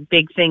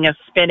 big thing of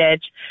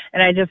spinach,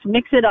 and I just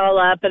mix it all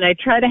up, and I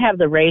try to have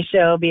the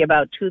ratio be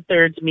about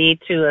 2/3 meat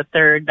to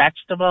 1/3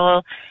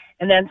 vegetable.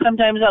 And then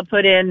sometimes I'll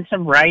put in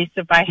some rice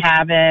if I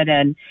have it,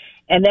 and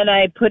then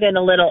I put in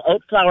a little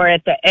oat flour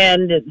at the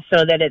end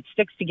so that it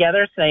sticks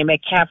together. So I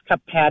make half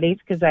cup patties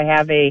because I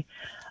have a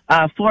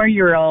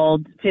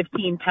 4-year-old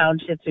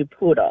 15-pound Shih Tzu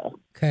poodle.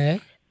 Okay.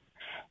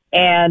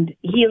 And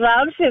he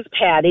loves his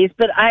patties,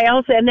 but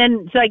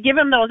so I give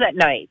him those at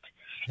night.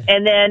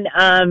 And then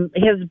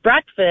his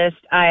breakfast,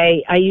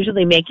 I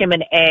usually make him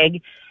an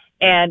egg.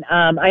 And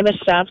I'm a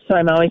chef, so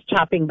I'm always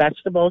chopping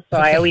vegetables. So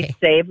I always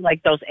save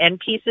like those end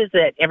pieces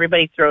that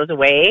everybody throws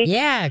away.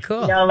 Yeah,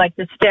 cool. Like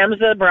the stems of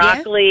the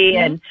broccoli,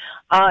 and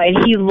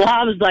he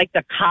loves like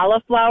the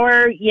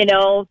cauliflower.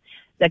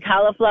 The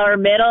cauliflower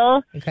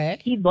middle. Okay.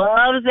 He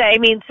loves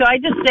it. So I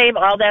just save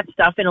all that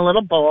stuff in a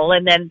little bowl,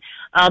 and then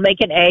I'll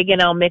make an egg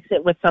and I'll mix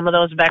it with some of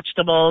those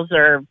vegetables,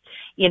 or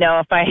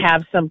if I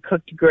have some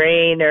cooked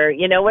grain, or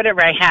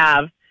whatever I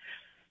have.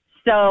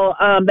 So,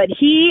 but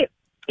he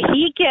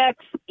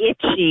gets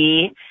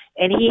itchy,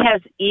 and he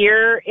has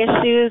ear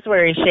issues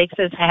where he shakes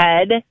his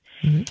head.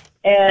 Mm-hmm.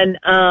 And,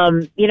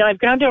 I've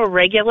gone to a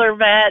regular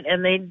vet,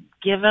 and they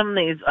give him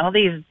all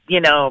these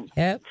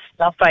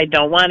stuff I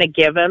don't want to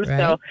give him. Right.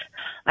 So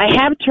I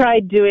have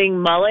tried doing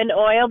mullein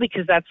oil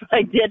because that's what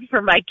I did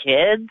for my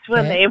kids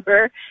when they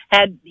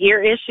had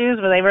ear issues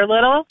when they were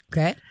little.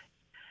 Okay.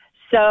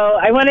 So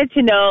I wanted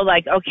to know,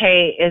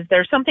 okay, is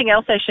there something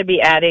else I should be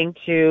adding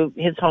to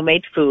his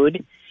homemade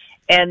food?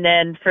 And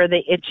then for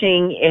the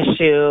itching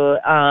issue,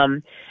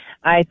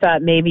 I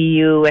thought maybe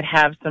you would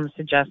have some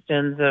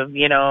suggestions of,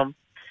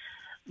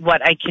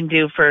 what I can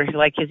do for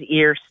his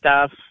ear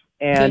stuff.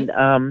 And,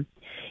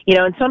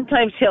 and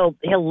sometimes he'll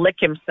lick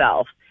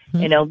himself,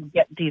 and he'll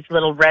get these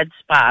little red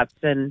spots,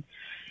 and,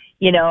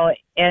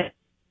 and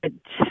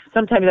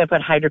sometimes I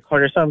put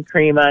hydrocortisone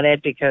cream on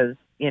it because,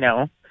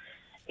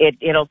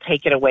 it'll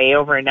take it away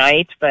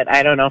overnight, but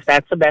I don't know if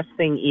that's the best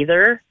thing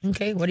either.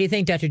 Okay. What do you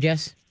think, Dr.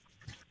 Jess?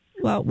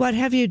 Well, what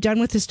have you done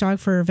with this dog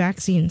for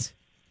vaccines?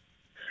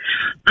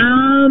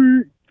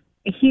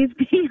 He's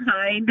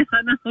behind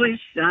on all his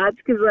shots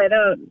because I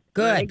don't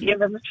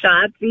give him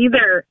shots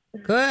either.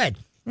 Good.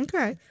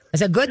 Okay.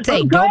 That's a good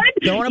thing.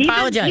 Don't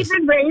apologize.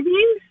 Even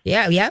rabies?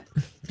 Yeah,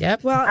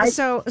 yep. Well,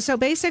 so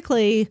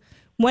basically,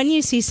 when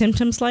you see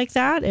symptoms like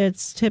that,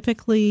 it's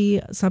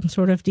typically some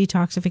sort of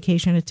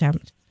detoxification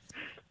attempt.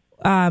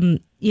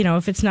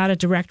 If it's not a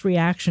direct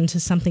reaction to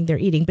something they're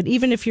eating. But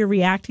even if you're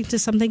reacting to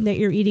something that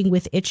you're eating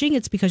with itching,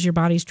 it's because your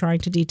body's trying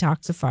to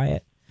detoxify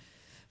it.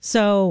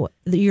 So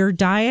your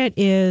diet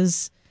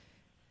is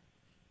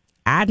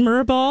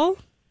admirable,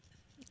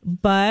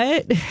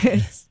 but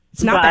it's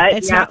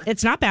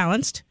not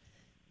balanced,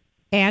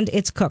 and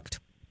it's cooked.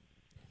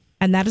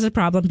 And that is a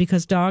problem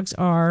because dogs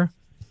are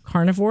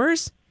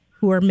carnivores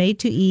who are made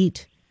to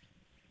eat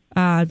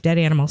dead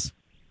animals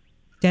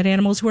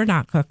who are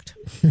not cooked.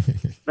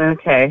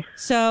 Okay.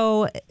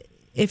 So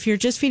if you're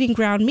just feeding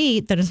ground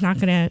meat, then there's not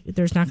going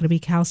to be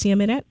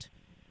calcium in it.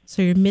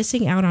 So you're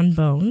missing out on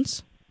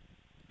bones.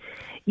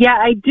 Yeah,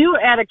 I do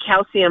add a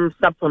calcium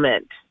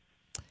supplement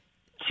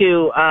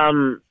to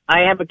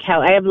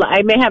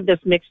I may have this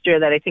mixture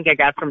that I think I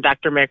got from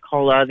Dr.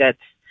 Mercola that's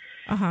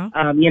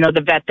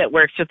the vet that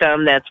works with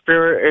them, that's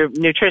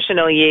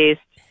nutritional yeast,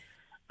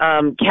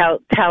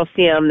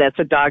 calcium, that's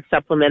a dog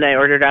supplement I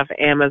ordered off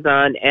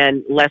Amazon,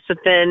 and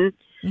lecithin.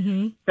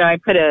 Mm-hmm. So I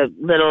put a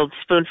little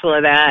spoonful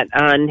of that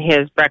on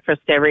his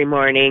breakfast every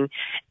morning,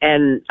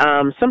 and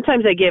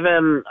sometimes I give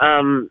him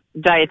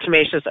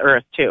diatomaceous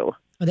earth too.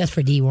 Oh, that's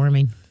for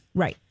deworming.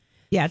 Right.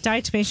 Yeah,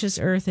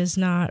 diatomaceous earth is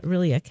not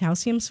really a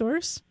calcium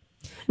source.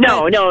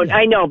 No,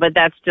 I know, but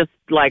that's just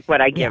like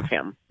what I give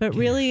him. But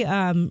really,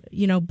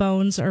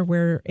 bones are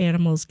where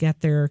animals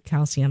get their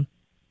calcium.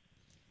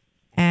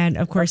 And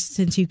of course,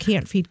 since you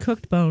can't feed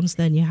cooked bones,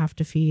 then you have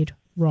to feed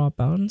raw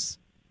bones.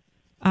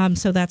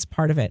 So that's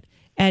part of it.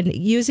 And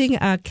using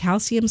a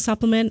calcium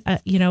supplement,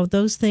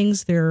 those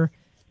things,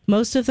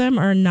 most of them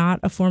are not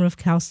a form of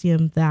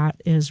calcium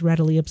that is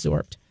readily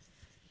absorbed.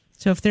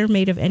 So if they're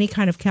made of any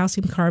kind of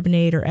calcium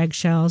carbonate or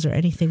eggshells or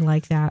anything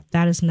like that,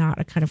 that is not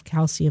a kind of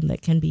calcium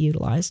that can be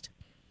utilized.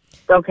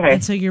 Okay.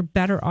 And so you're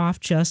better off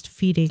just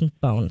feeding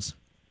bones.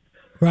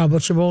 Raw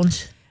butcher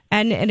bones?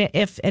 And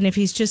if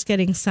he's just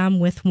getting some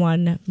with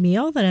one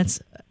meal, then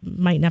it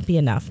might not be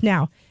enough.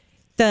 Now,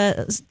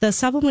 the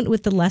supplement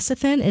with the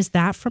lecithin, is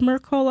that from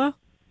Mercola?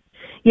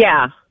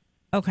 Yeah,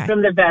 Okay.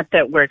 from the vet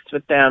that works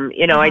with them.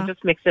 I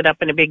just mix it up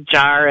in a big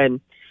jar,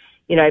 and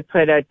I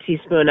put a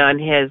teaspoon on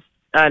his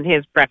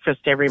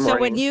breakfast every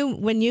morning. So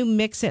when you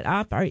mix it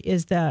up, are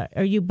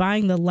you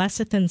buying the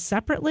lecithin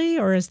separately,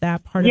 or is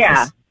that part of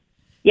this?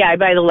 Yeah, I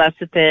buy the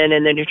lecithin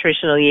and the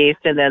nutritional yeast,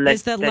 and then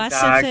is the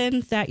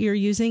lecithin that you're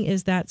using,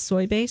 is that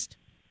soy based?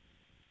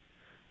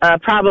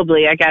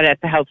 Probably. I got it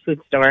at the health food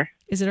store.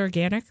 Is it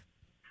organic?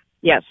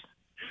 Yes.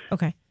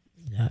 Okay.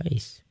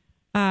 Nice.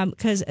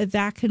 Because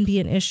that can be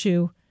an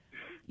issue.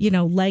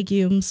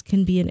 Legumes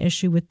can be an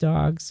issue with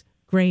dogs.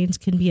 Grains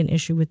can be an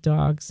issue with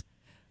dogs.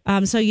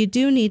 So you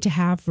do need to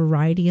have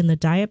variety in the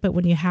diet. But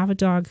when you have a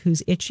dog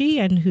who's itchy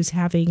and who's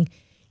having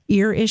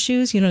ear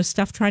issues,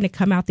 stuff trying to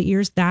come out the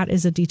ears, that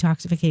is a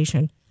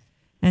detoxification.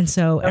 And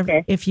so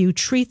if you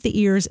treat the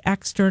ears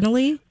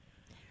externally,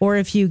 or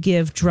if you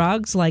give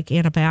drugs like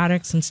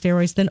antibiotics and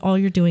steroids, then all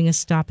you're doing is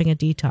stopping a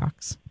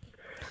detox.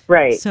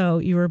 Right. So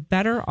you are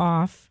better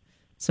off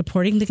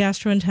supporting the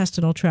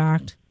gastrointestinal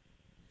tract,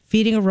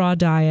 feeding a raw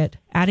diet,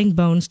 adding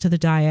bones to the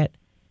diet,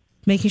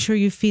 making sure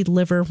you feed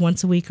liver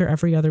once a week or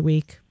every other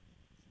week.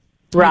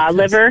 Raw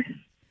liver?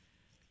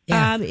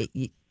 Yeah.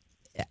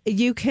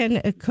 You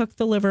can cook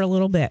the liver a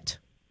little bit.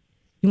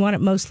 You want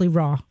it mostly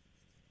raw.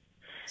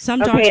 Some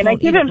dogs won't and I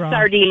give eat him raw.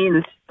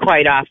 sardines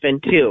quite often,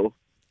 too.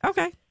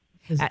 Okay.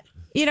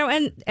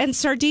 And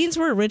sardines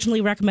were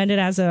originally recommended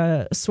as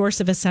a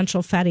source of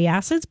essential fatty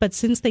acids, but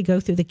since they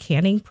go through the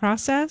canning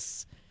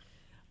process,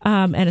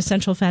 and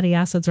essential fatty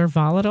acids are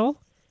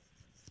volatile,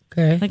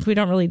 we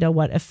don't really know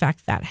what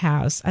effect that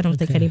has. I don't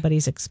think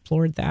anybody's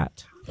explored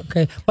that.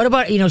 Okay. What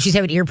about, she's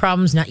having ear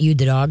problems, not you,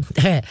 the dog.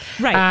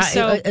 Right.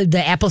 So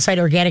the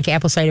organic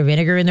apple cider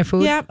vinegar in their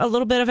food? Yeah, a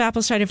little bit of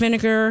apple cider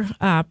vinegar,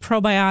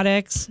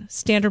 probiotics,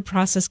 standard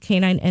processed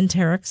canine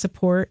enteric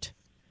support.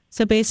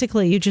 So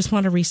basically, you just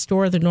want to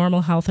restore the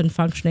normal health and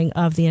functioning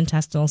of the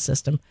intestinal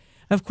system.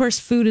 Of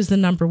course, food is the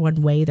number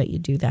one way that you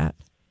do that.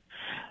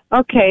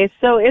 Okay,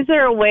 so is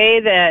there a way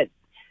that,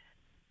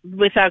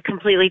 without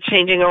completely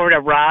changing over to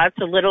raw,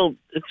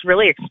 it's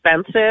really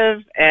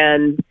expensive,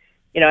 and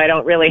I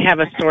don't really have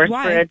a source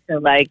for it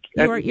to I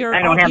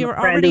don't have a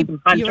friend who's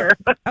a hunter.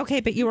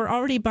 Okay, but you were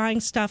already buying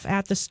stuff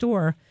at the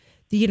store.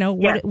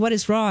 What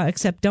is raw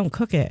except don't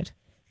cook it.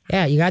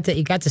 Yeah, you got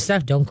the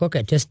stuff. Don't cook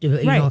it. Just you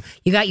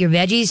got your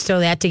veggies. Throw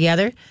that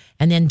together,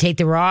 and then take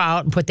the raw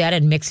out and put that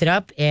and mix it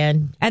up,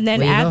 and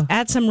then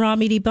add some raw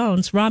meaty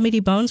bones. Raw meaty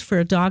bones for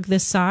a dog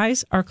this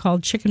size are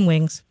called chicken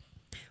wings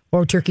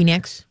or turkey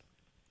necks.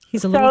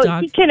 He's a little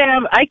dog.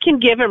 I can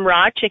give him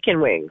raw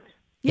chicken wings.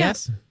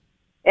 Yes,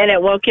 and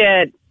it won't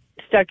get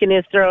stuck in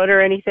his throat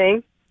or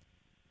anything.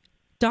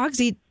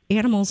 Dogs eat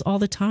animals all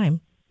the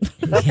time.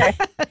 Okay.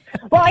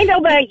 Well, I know,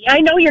 but I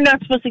know you're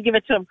not supposed to give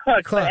it to him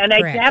cooked. And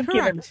I have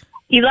given.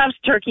 He loves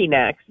turkey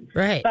necks.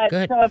 Right. But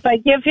good. So if I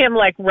give him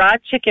raw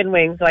chicken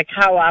wings,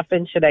 how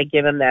often should I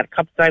give him that? A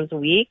couple times a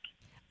week?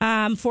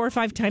 4 or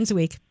 5 times a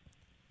week.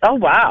 Oh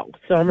wow!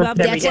 So almost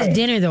every that's day. His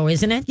dinner, though,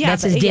 isn't it? Yeah,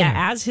 that's his dinner.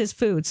 Yeah, as his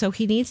food. So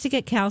he needs to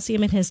get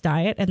calcium in his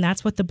diet, and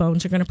that's what the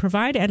bones are going to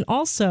provide. And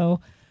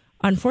also,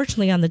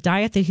 unfortunately, on the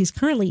diet that he's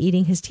currently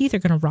eating, his teeth are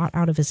going to rot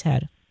out of his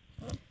head.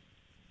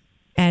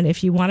 And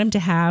if you want him to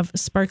have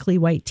sparkly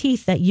white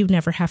teeth that you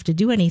never have to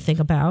do anything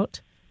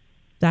about,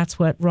 that's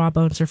what raw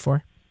bones are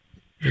for.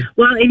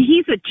 Well, and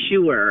he's a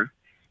chewer.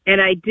 And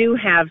I do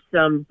have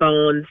some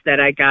bones that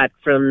I got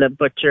from the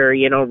butcher,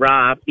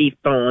 raw beef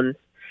bones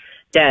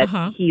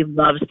that he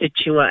loves to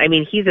chew on. I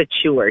mean, he's a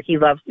chewer. He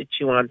loves to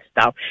chew on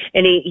stuff.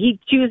 And he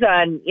chews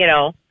on,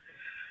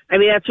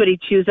 that's what he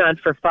chews on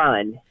for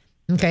fun.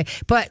 Okay,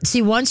 but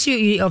see, once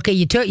you got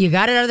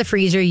it out of the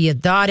freezer, you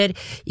thawed it,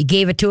 you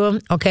gave it to them.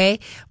 Okay,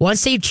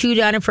 once they've chewed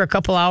on it for a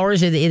couple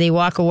hours, or they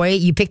walk away,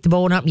 you pick the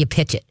bone up and you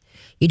pitch it.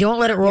 You don't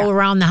let it roll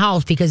around the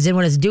house, because then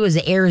what it's doing is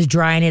the air is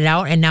drying it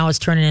out, and now it's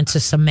turning into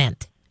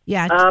cement.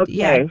 Yeah, okay.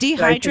 Yeah,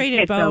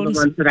 dehydrated bones. The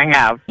ones that I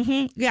have.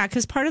 Mm-hmm. Yeah,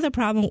 because part of the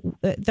problem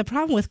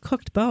with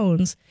cooked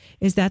bones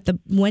is that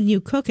when you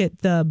cook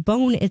it, the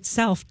bone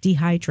itself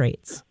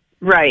dehydrates.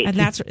 Right.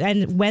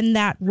 And when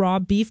that raw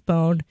beef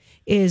bone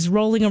is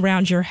rolling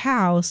around your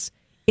house,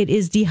 it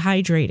is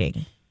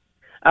dehydrating.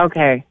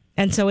 Okay.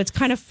 And so it's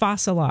kind of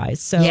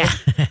fossilized. So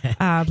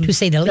to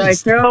say the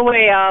least. So I throw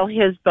away all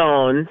his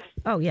bones.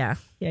 Oh yeah.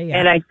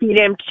 And I feed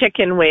him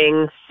chicken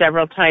wings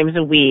several times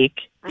a week.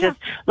 Just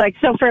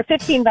so for a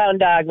 15-pound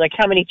dog,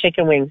 how many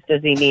chicken wings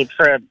does he need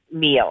for a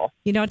meal?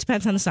 It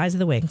depends on the size of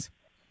the wings.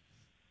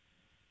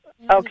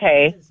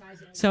 Okay.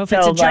 So if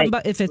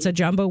it's a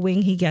jumbo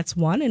wing, he gets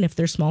 1, and if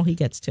they're small, he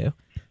gets 2.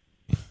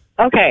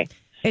 Okay.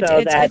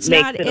 That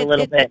makes it a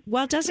little bit.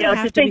 Well, it doesn't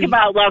have to think be.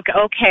 about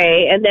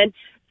okay, and then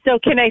so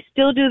can I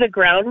still do the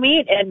ground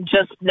meat and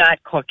just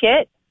not cook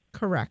it?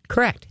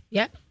 Correct.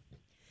 Yeah.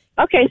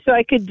 Okay, so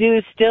I could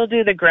still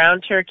do the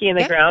ground turkey and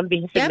the ground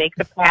beef and make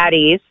the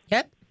patties.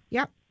 Yep.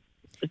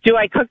 Do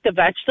I cook the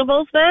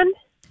vegetables then?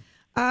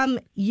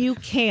 You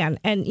can,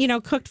 and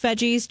cooked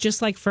veggies,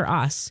 just like for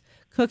us.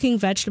 Cooking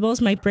vegetables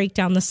might break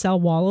down the cell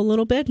wall a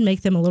little bit and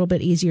make them a little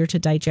bit easier to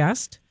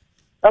digest.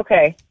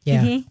 Okay.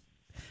 Yeah.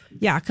 Mm-hmm.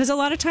 Yeah, because a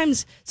lot of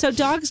times, so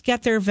dogs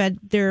get their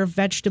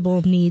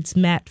vegetable needs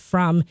met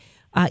from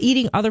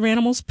eating other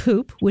animals'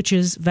 poop, which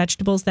is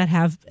vegetables that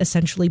have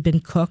essentially been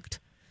cooked.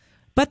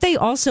 But they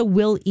also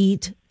will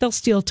they'll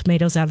steal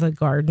tomatoes out of the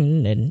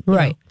garden and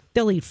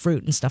they'll eat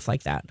fruit and stuff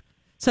like that.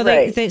 So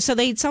they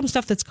eat some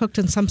stuff that's cooked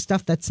and some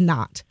stuff that's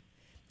not.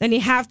 Then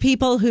you have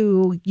people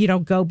who,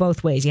 go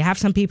both ways. You have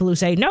some people who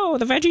say, no,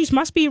 the veggies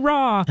must be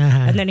raw.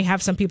 And then you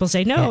have some people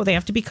say, no, they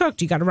have to be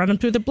cooked. You got to run them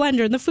through the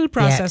blender and the food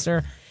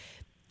processor.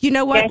 You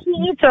know what? Yeah, he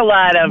eats a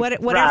lot of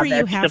whatever raw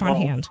you have vegetables.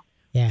 on hand.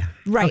 Yeah.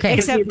 Right. Okay.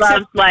 He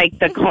loves like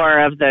the core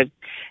of the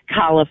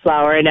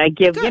cauliflower, and I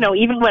give,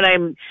 even when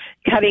I'm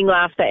cutting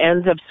off the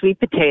ends of sweet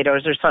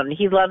potatoes or something,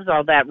 he loves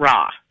all that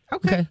raw.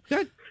 Okay.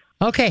 Good.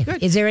 Okay.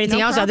 Good. Is there anything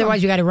No else? problem.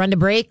 Otherwise, we got to run to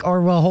break,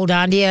 or we'll hold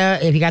on to you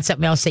if you got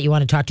something else that you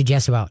want to talk to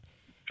Jess about.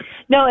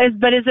 No,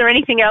 but is there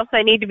anything else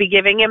I need to be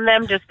giving him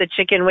them? Just the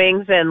chicken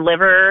wings and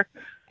liver?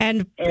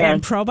 And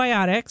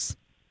probiotics.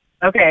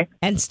 Okay.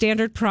 And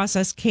standard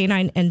process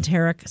canine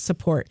enteric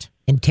support.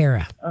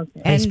 Entera.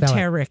 Okay.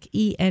 Enteric.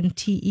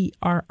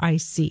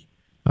 ENTERIC.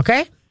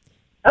 Okay?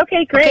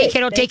 Okay, great. Okay,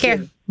 kiddo, take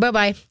care.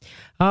 Bye-bye.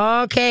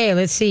 Okay,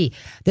 let's see.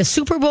 The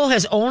Super Bowl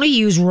has only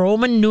used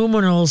Roman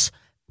numerals,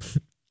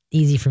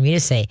 easy for me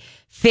to say,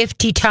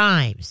 50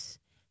 times.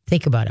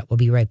 Think about it. We'll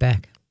be right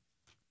back.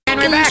 And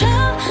we're back.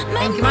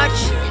 Thank you much.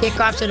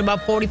 Kickoff's in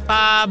about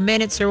 45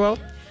 minutes or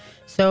so.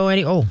 So,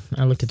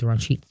 I looked at the wrong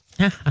sheet.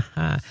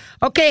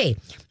 Okay.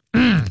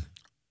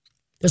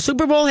 The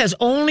Super Bowl has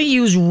only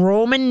used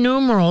Roman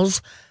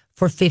numerals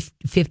for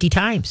 50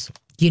 times.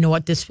 Do you know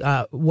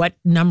what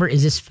number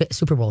is this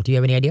Super Bowl? Do you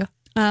have any idea?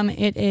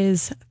 It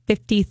is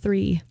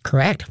 53.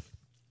 Correct.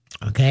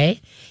 Okay.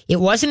 It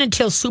wasn't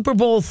until Super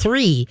Bowl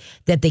III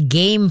that the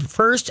game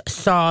first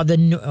saw the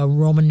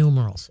Roman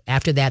numerals.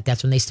 After that,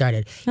 that's when they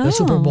started. It was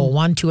Super Bowl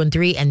I, II, and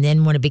III, and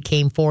then when it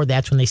became 4,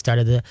 that's when they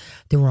started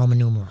the Roman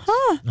numerals.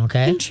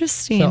 Okay.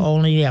 Interesting. So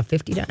only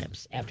 50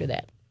 times after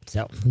that.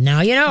 So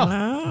now you know.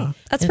 Wow.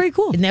 That's pretty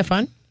cool. Isn't that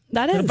fun?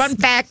 That is. Fun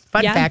fact.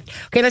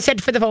 Okay, let's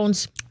head for the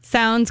phones.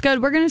 Sounds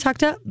good. We're going to talk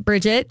to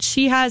Bridget.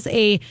 She has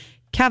a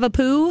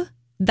cavapoo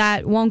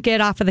that won't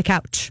get off of the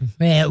couch.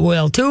 It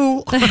will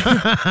too.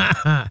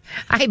 Hi,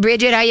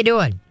 Bridget. How you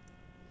doing?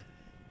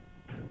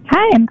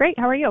 Hi, I'm great.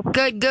 How are you?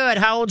 Good.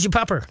 How old's your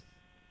pupper?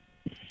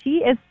 She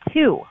is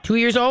 2. 2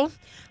 years old?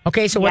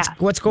 Okay, so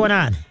what's going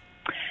on?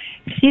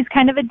 She's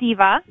kind of a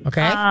diva.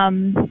 Okay.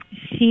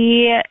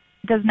 She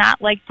does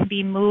not like to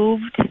be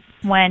moved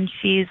when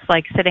she's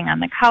like sitting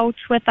on the couch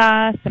with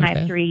us, and I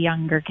have 3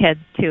 younger kids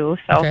too,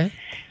 so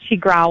she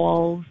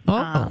growls.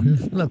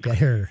 Look at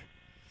her.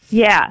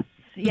 Yeah.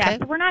 Okay.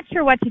 So we're not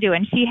sure what to do,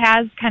 and she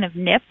has kind of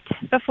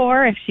nipped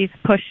before if she's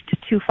pushed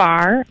too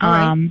far. All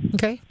right.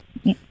 Okay.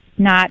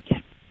 Not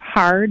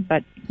hard,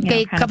 but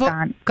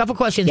couple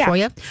questions for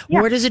you.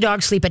 Yeah. Where does the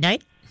dog sleep at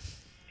night?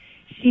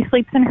 She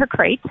sleeps in her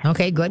crate.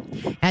 Okay, good.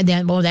 And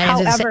then,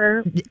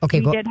 However,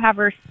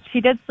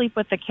 she did sleep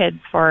with the kids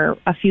for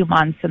a few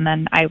months, and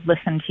then I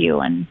listened to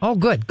you and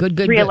good.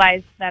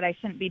 realized that I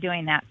shouldn't be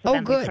doing that. So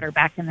then we put her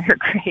back in her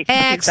crate.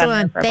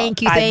 Excellent.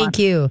 Thank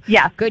you.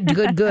 Yeah. Good.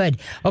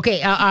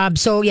 Okay,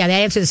 that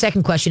answers the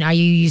second question. Are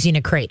you using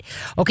a crate?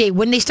 Okay,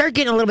 when they start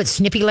getting a little bit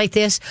snippy like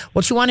this,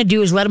 what you want to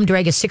do is let them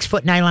drag a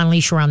 6-foot nylon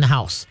leash around the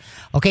house.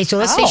 Okay, so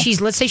let's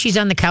say she's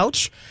on the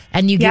couch,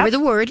 and you give her the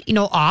word,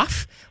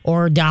 off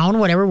or down,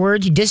 whatever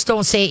word. You just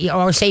don't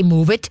say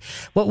move it.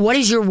 What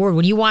is your word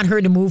when you want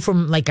her to move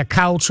from like a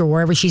couch or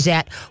wherever she's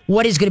at?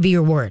 What is going to be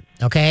your word?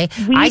 Okay.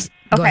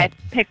 Go ahead.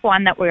 Pick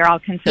one that we're all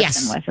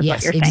consistent with. Is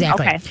what you're saying.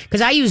 Exactly. Okay. Because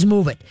I use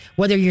move it.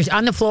 Whether you're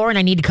on the floor and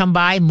I need to come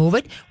by, move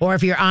it. Or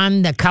if you're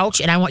on the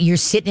couch and you're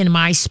sitting in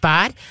my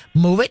spot,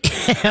 move it.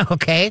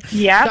 Okay.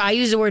 Yeah. So I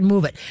use the word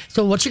move it.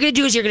 So what you're going to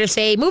do is you're going to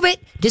say move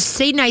it. Just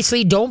say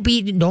nicely.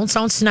 Don't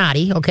sound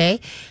snotty. Okay.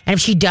 And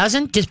if she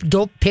doesn't, just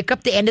don't pick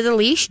up the end of the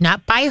leash,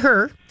 not by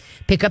her.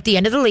 Pick up the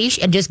end of the leash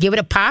and just give it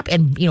a pop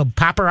and,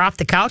 pop her off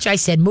the couch. I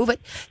said, move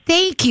it.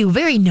 Thank you.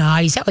 Very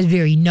nice. That was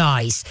very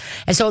nice.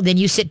 And so then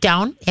you sit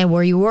down and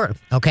where you were.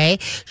 Okay.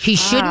 She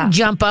shouldn't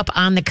jump up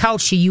on the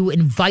couch. So you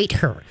invite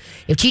her.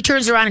 If she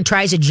turns around and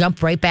tries to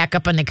jump right back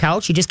up on the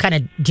couch, you just kind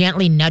of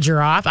gently nudge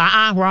her off.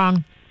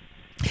 Wrong.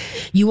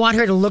 You want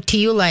her to look to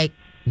you like,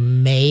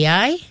 may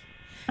I?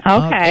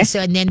 Okay. So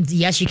and then,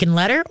 yes, you can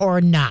let her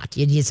or not.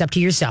 It's up to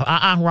yourself.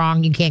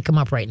 Wrong. You can't come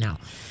up right now.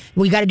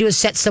 What you got to do is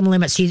set some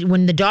limits.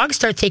 When the dogs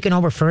start taking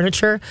over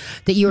furniture,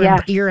 that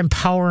you're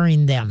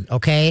empowering them.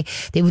 Okay,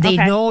 they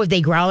know if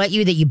they growl at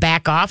you that you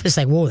back off. It's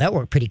like, whoa, that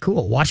worked pretty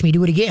cool. Watch me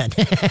do it again.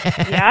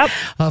 Yep.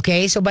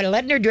 Okay, so by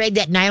letting her drag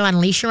that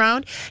nylon leash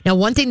around. Now,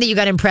 one thing that you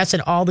got to impress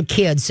on all the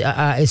kids,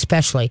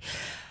 especially,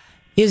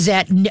 is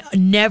that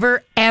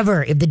never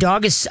ever, if the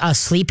dog is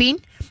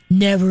sleeping,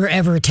 never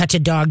ever touch a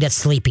dog that's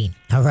sleeping.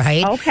 All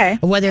right. Okay.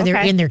 Whether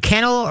they're in their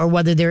kennel or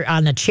whether they're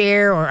on a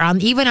chair or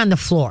even on the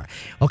floor.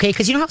 Okay.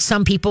 Because you know how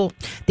some people,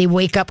 they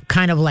wake up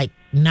kind of like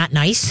not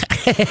nice.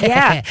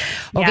 Yeah.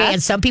 Okay. Yeah.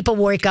 And some people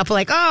wake up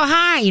like, oh,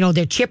 hi. You know,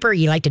 they're chipper.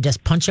 You like to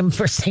just punch them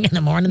first thing in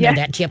the morning. Yeah.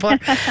 They're that chipper.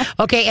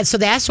 Okay. And so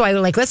that's why,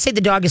 like, let's say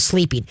the dog is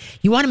sleeping.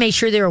 You want to make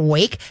sure they're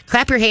awake.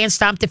 Clap your hands,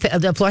 stomp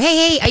the floor.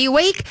 Hey, are you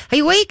awake? Are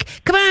you awake?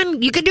 Come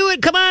on. You can do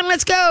it. Come on.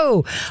 Let's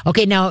go.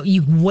 Okay. Now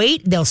you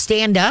wait. They'll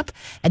stand up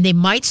and they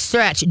might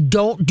stretch.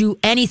 Don't do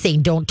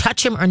anything. Don't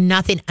touch them or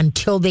nothing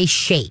until they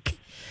shake.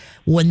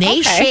 When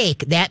they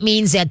shake, that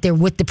means that they're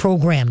with the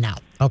program now.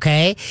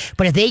 Okay.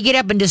 But if they get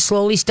up and just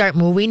slowly start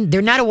moving,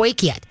 they're not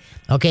awake yet.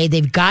 Okay.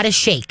 They've got to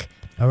shake.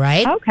 All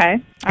right.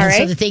 Okay. All right.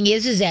 So the thing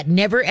is that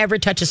never ever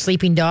touch a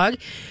sleeping dog.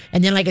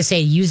 And then, like I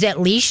say, use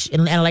that leash.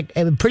 And like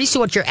pretty soon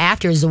what you're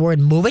after is the word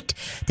move it,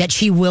 that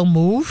she will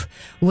move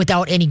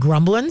without any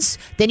grumblings.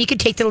 Then you can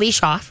take the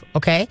leash off.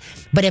 Okay.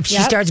 But if she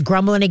starts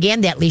grumbling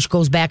again, that leash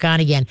goes back on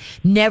again.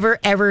 Never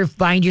ever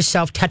find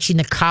yourself touching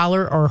the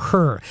collar or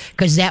her,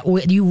 because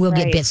you will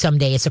get bit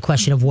someday. It's a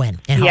question of when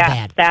and how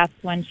bad. That's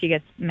when she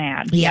gets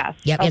mad. Yeah, Yes.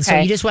 yep. Okay. And so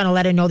you just want to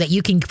let her know that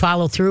you can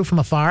follow through from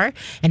afar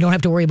and don't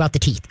have to worry about the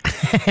teeth.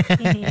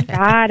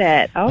 Got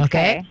it.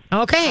 Okay.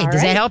 Okay. All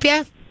Does that right. help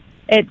you?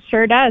 It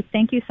sure does.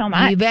 Thank you so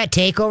much. You bet.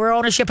 Take over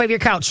ownership of your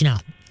couch now.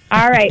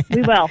 All right.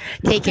 We will.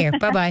 Take care.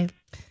 Bye-bye.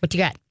 What you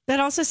got? That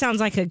also sounds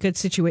like a good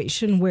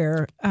situation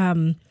where,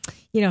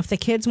 if the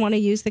kids want to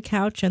use the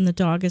couch and the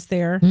dog is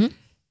there,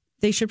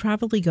 they should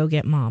probably go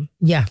get mom.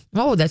 Yeah.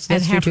 Oh, that's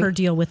and true have too. her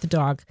deal with the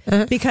dog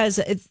because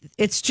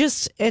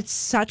it's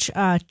such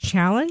a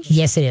challenge.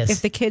 Yes, it is.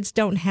 If the kids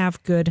don't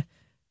have good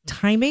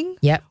timing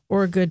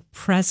or a good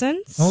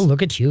presence. Oh,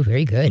 look at you.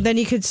 Very good. Then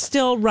you could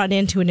still run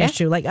into an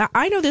issue. Like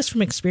I know this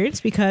from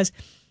experience because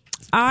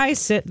I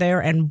sit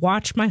there and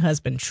watch my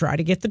husband try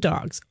to get the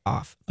dogs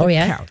off the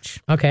couch.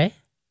 Okay.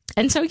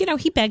 And so,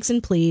 he begs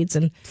and pleads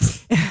and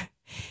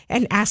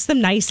asks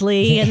them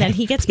nicely, and then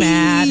he gets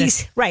mad.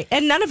 Right.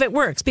 And none of it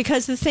works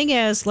because the thing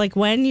is, like,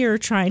 when you're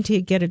trying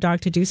to get a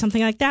dog to do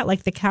something like that,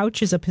 like the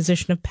couch is a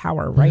position of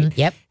power, right? Mm-hmm.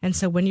 Yep. And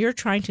so when you're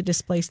trying to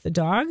displace the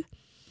dog,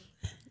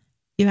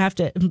 you have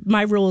to,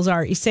 my rules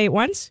are you say it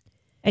once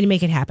and you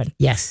make it happen.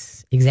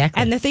 Yes, exactly.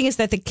 And the thing is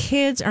that the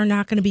kids are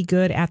not going to be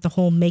good at the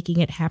whole making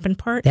it happen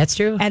part. That's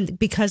true. And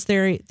because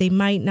they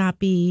might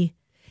be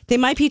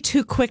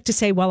too quick to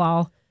say, well,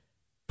 I'll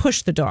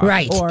push the dog.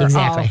 Right, or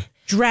exactly. I'll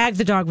drag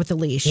the dog with the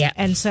leash. Yep.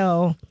 And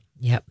so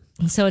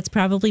it's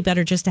probably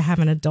better just to have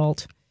an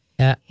adult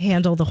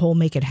handle the whole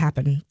make it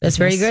happen. That's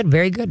very good.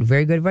 Very good.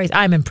 Very good advice.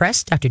 I'm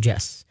impressed, Dr.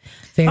 Jess.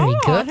 Very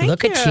good. Thank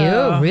Look at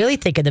you. Really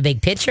think of the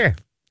big picture.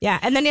 Yeah.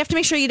 And then you have to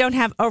make sure you don't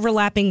have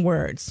overlapping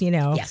words,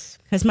 Yes.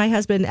 Because my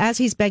husband, as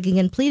he's begging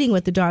and pleading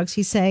with the dogs,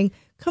 he's saying,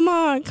 come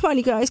on,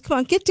 you guys. Come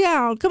on, get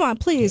down. Come on,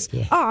 please.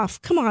 Yeah.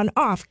 Off. Come on,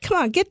 off. Come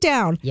on, get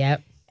down.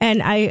 Yep.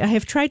 And I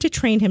have tried to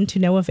train him to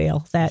no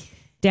avail that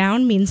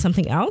down means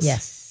something else.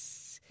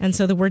 Yes. And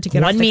so the word to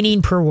get One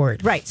meaning per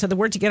word. Right. So the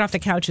word to get off the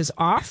couch is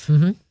off.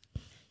 Mm-hmm.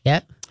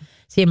 Yep.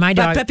 See, my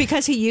dog. But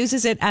because he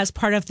uses it as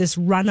part of this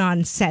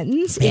run-on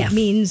sentence, it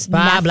means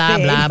blah,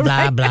 nothing. blah,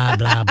 blah, blah, blah,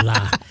 blah,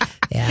 blah.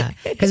 Yeah.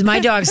 Because my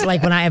dog's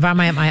like, if I'm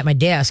at my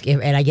desk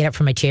and I get up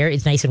from my chair,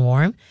 it's nice and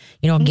warm.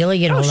 And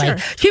Gilligan will like,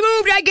 she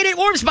moved, I get it,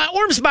 warm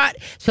spot.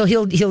 So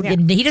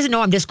he doesn't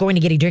know I'm just going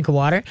to get a drink of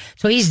water.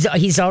 So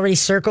he's already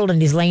circled and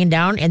he's laying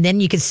down. And then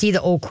you can see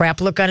the old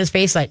crap look on his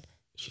face like,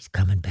 she's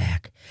coming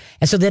back.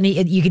 And so then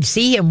you can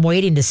see him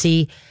waiting to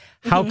see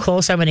how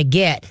close I'm going to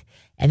get.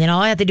 And then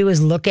all I have to do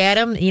is look at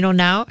him,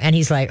 now, and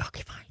he's like,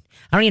 okay, fine.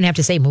 I don't even have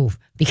to say move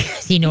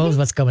because he knows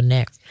what's coming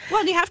next.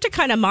 Well, you have to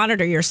kind of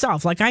monitor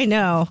yourself. Like I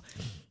know,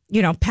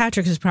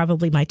 Patrick is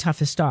probably my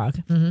toughest dog.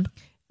 Mm-hmm.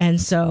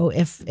 And so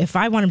if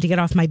I want him to get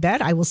off my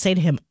bed, I will say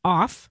to him,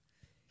 off.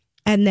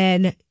 And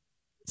then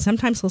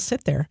sometimes he'll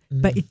sit there,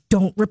 but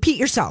don't repeat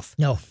yourself.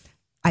 No.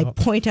 I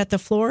point at the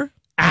floor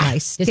and I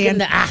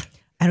stand. I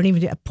don't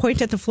even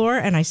point at the floor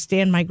and I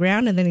stand my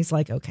ground. And then he's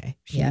like, okay,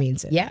 she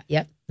means it. Yeah,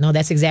 yeah. No,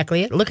 that's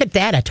exactly it. Look at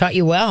that. I taught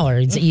you well, or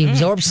you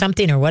absorbed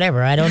something or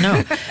whatever. I don't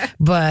know.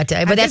 But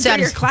that's been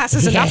through your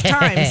classes enough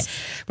times.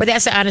 But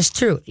that's the honest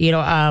truth.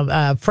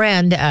 A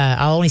friend,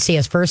 I'll only say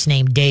his first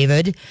name,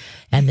 David,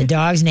 and the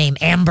dog's name,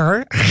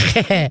 Amber.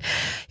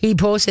 He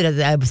posted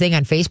a thing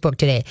on Facebook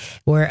today,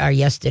 or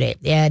yesterday,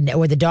 and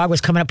where the dog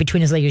was coming up between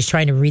his legs. He was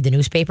trying to read the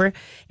newspaper,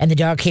 and the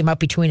dog came up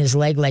between his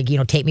leg, like,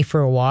 take me for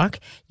a walk.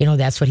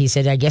 That's what he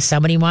said. I guess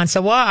somebody wants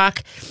a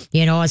walk,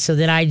 and so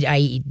then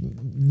I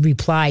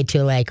replied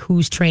to, like,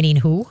 who's training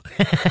who?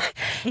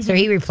 So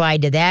he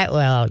replied to that,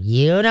 well,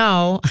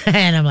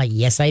 and I'm like,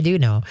 yes, I do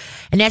know.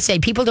 And that's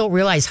it. People don't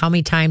realize how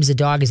many times the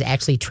dog is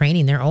actually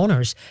training their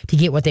owners to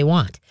get what they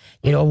want.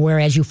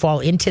 Whereas you fall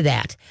into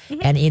that.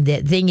 And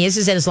the thing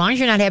is that as long as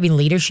you're not having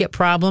leadership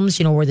problems,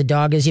 where the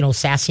dog is,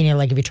 sassing you,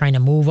 like if you're trying to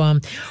move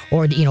them,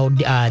 or,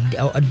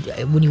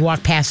 when you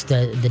walk past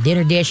the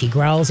dinner dish, he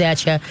growls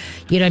at you.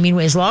 You know what I mean?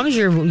 As long as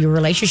your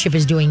relationship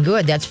is doing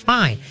good, that's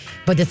fine.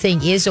 But the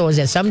thing is, though, is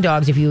that some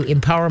dogs, if you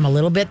empower them a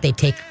little bit, they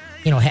take,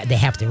 they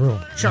have the room.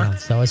 Sure.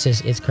 So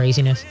it's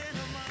craziness.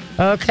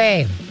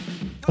 Okay.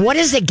 What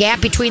is the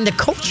gap between the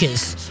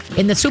coaches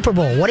in the Super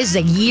Bowl? What is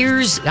the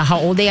years, how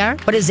old they are?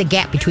 What is the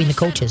gap between the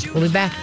coaches? We'll be back.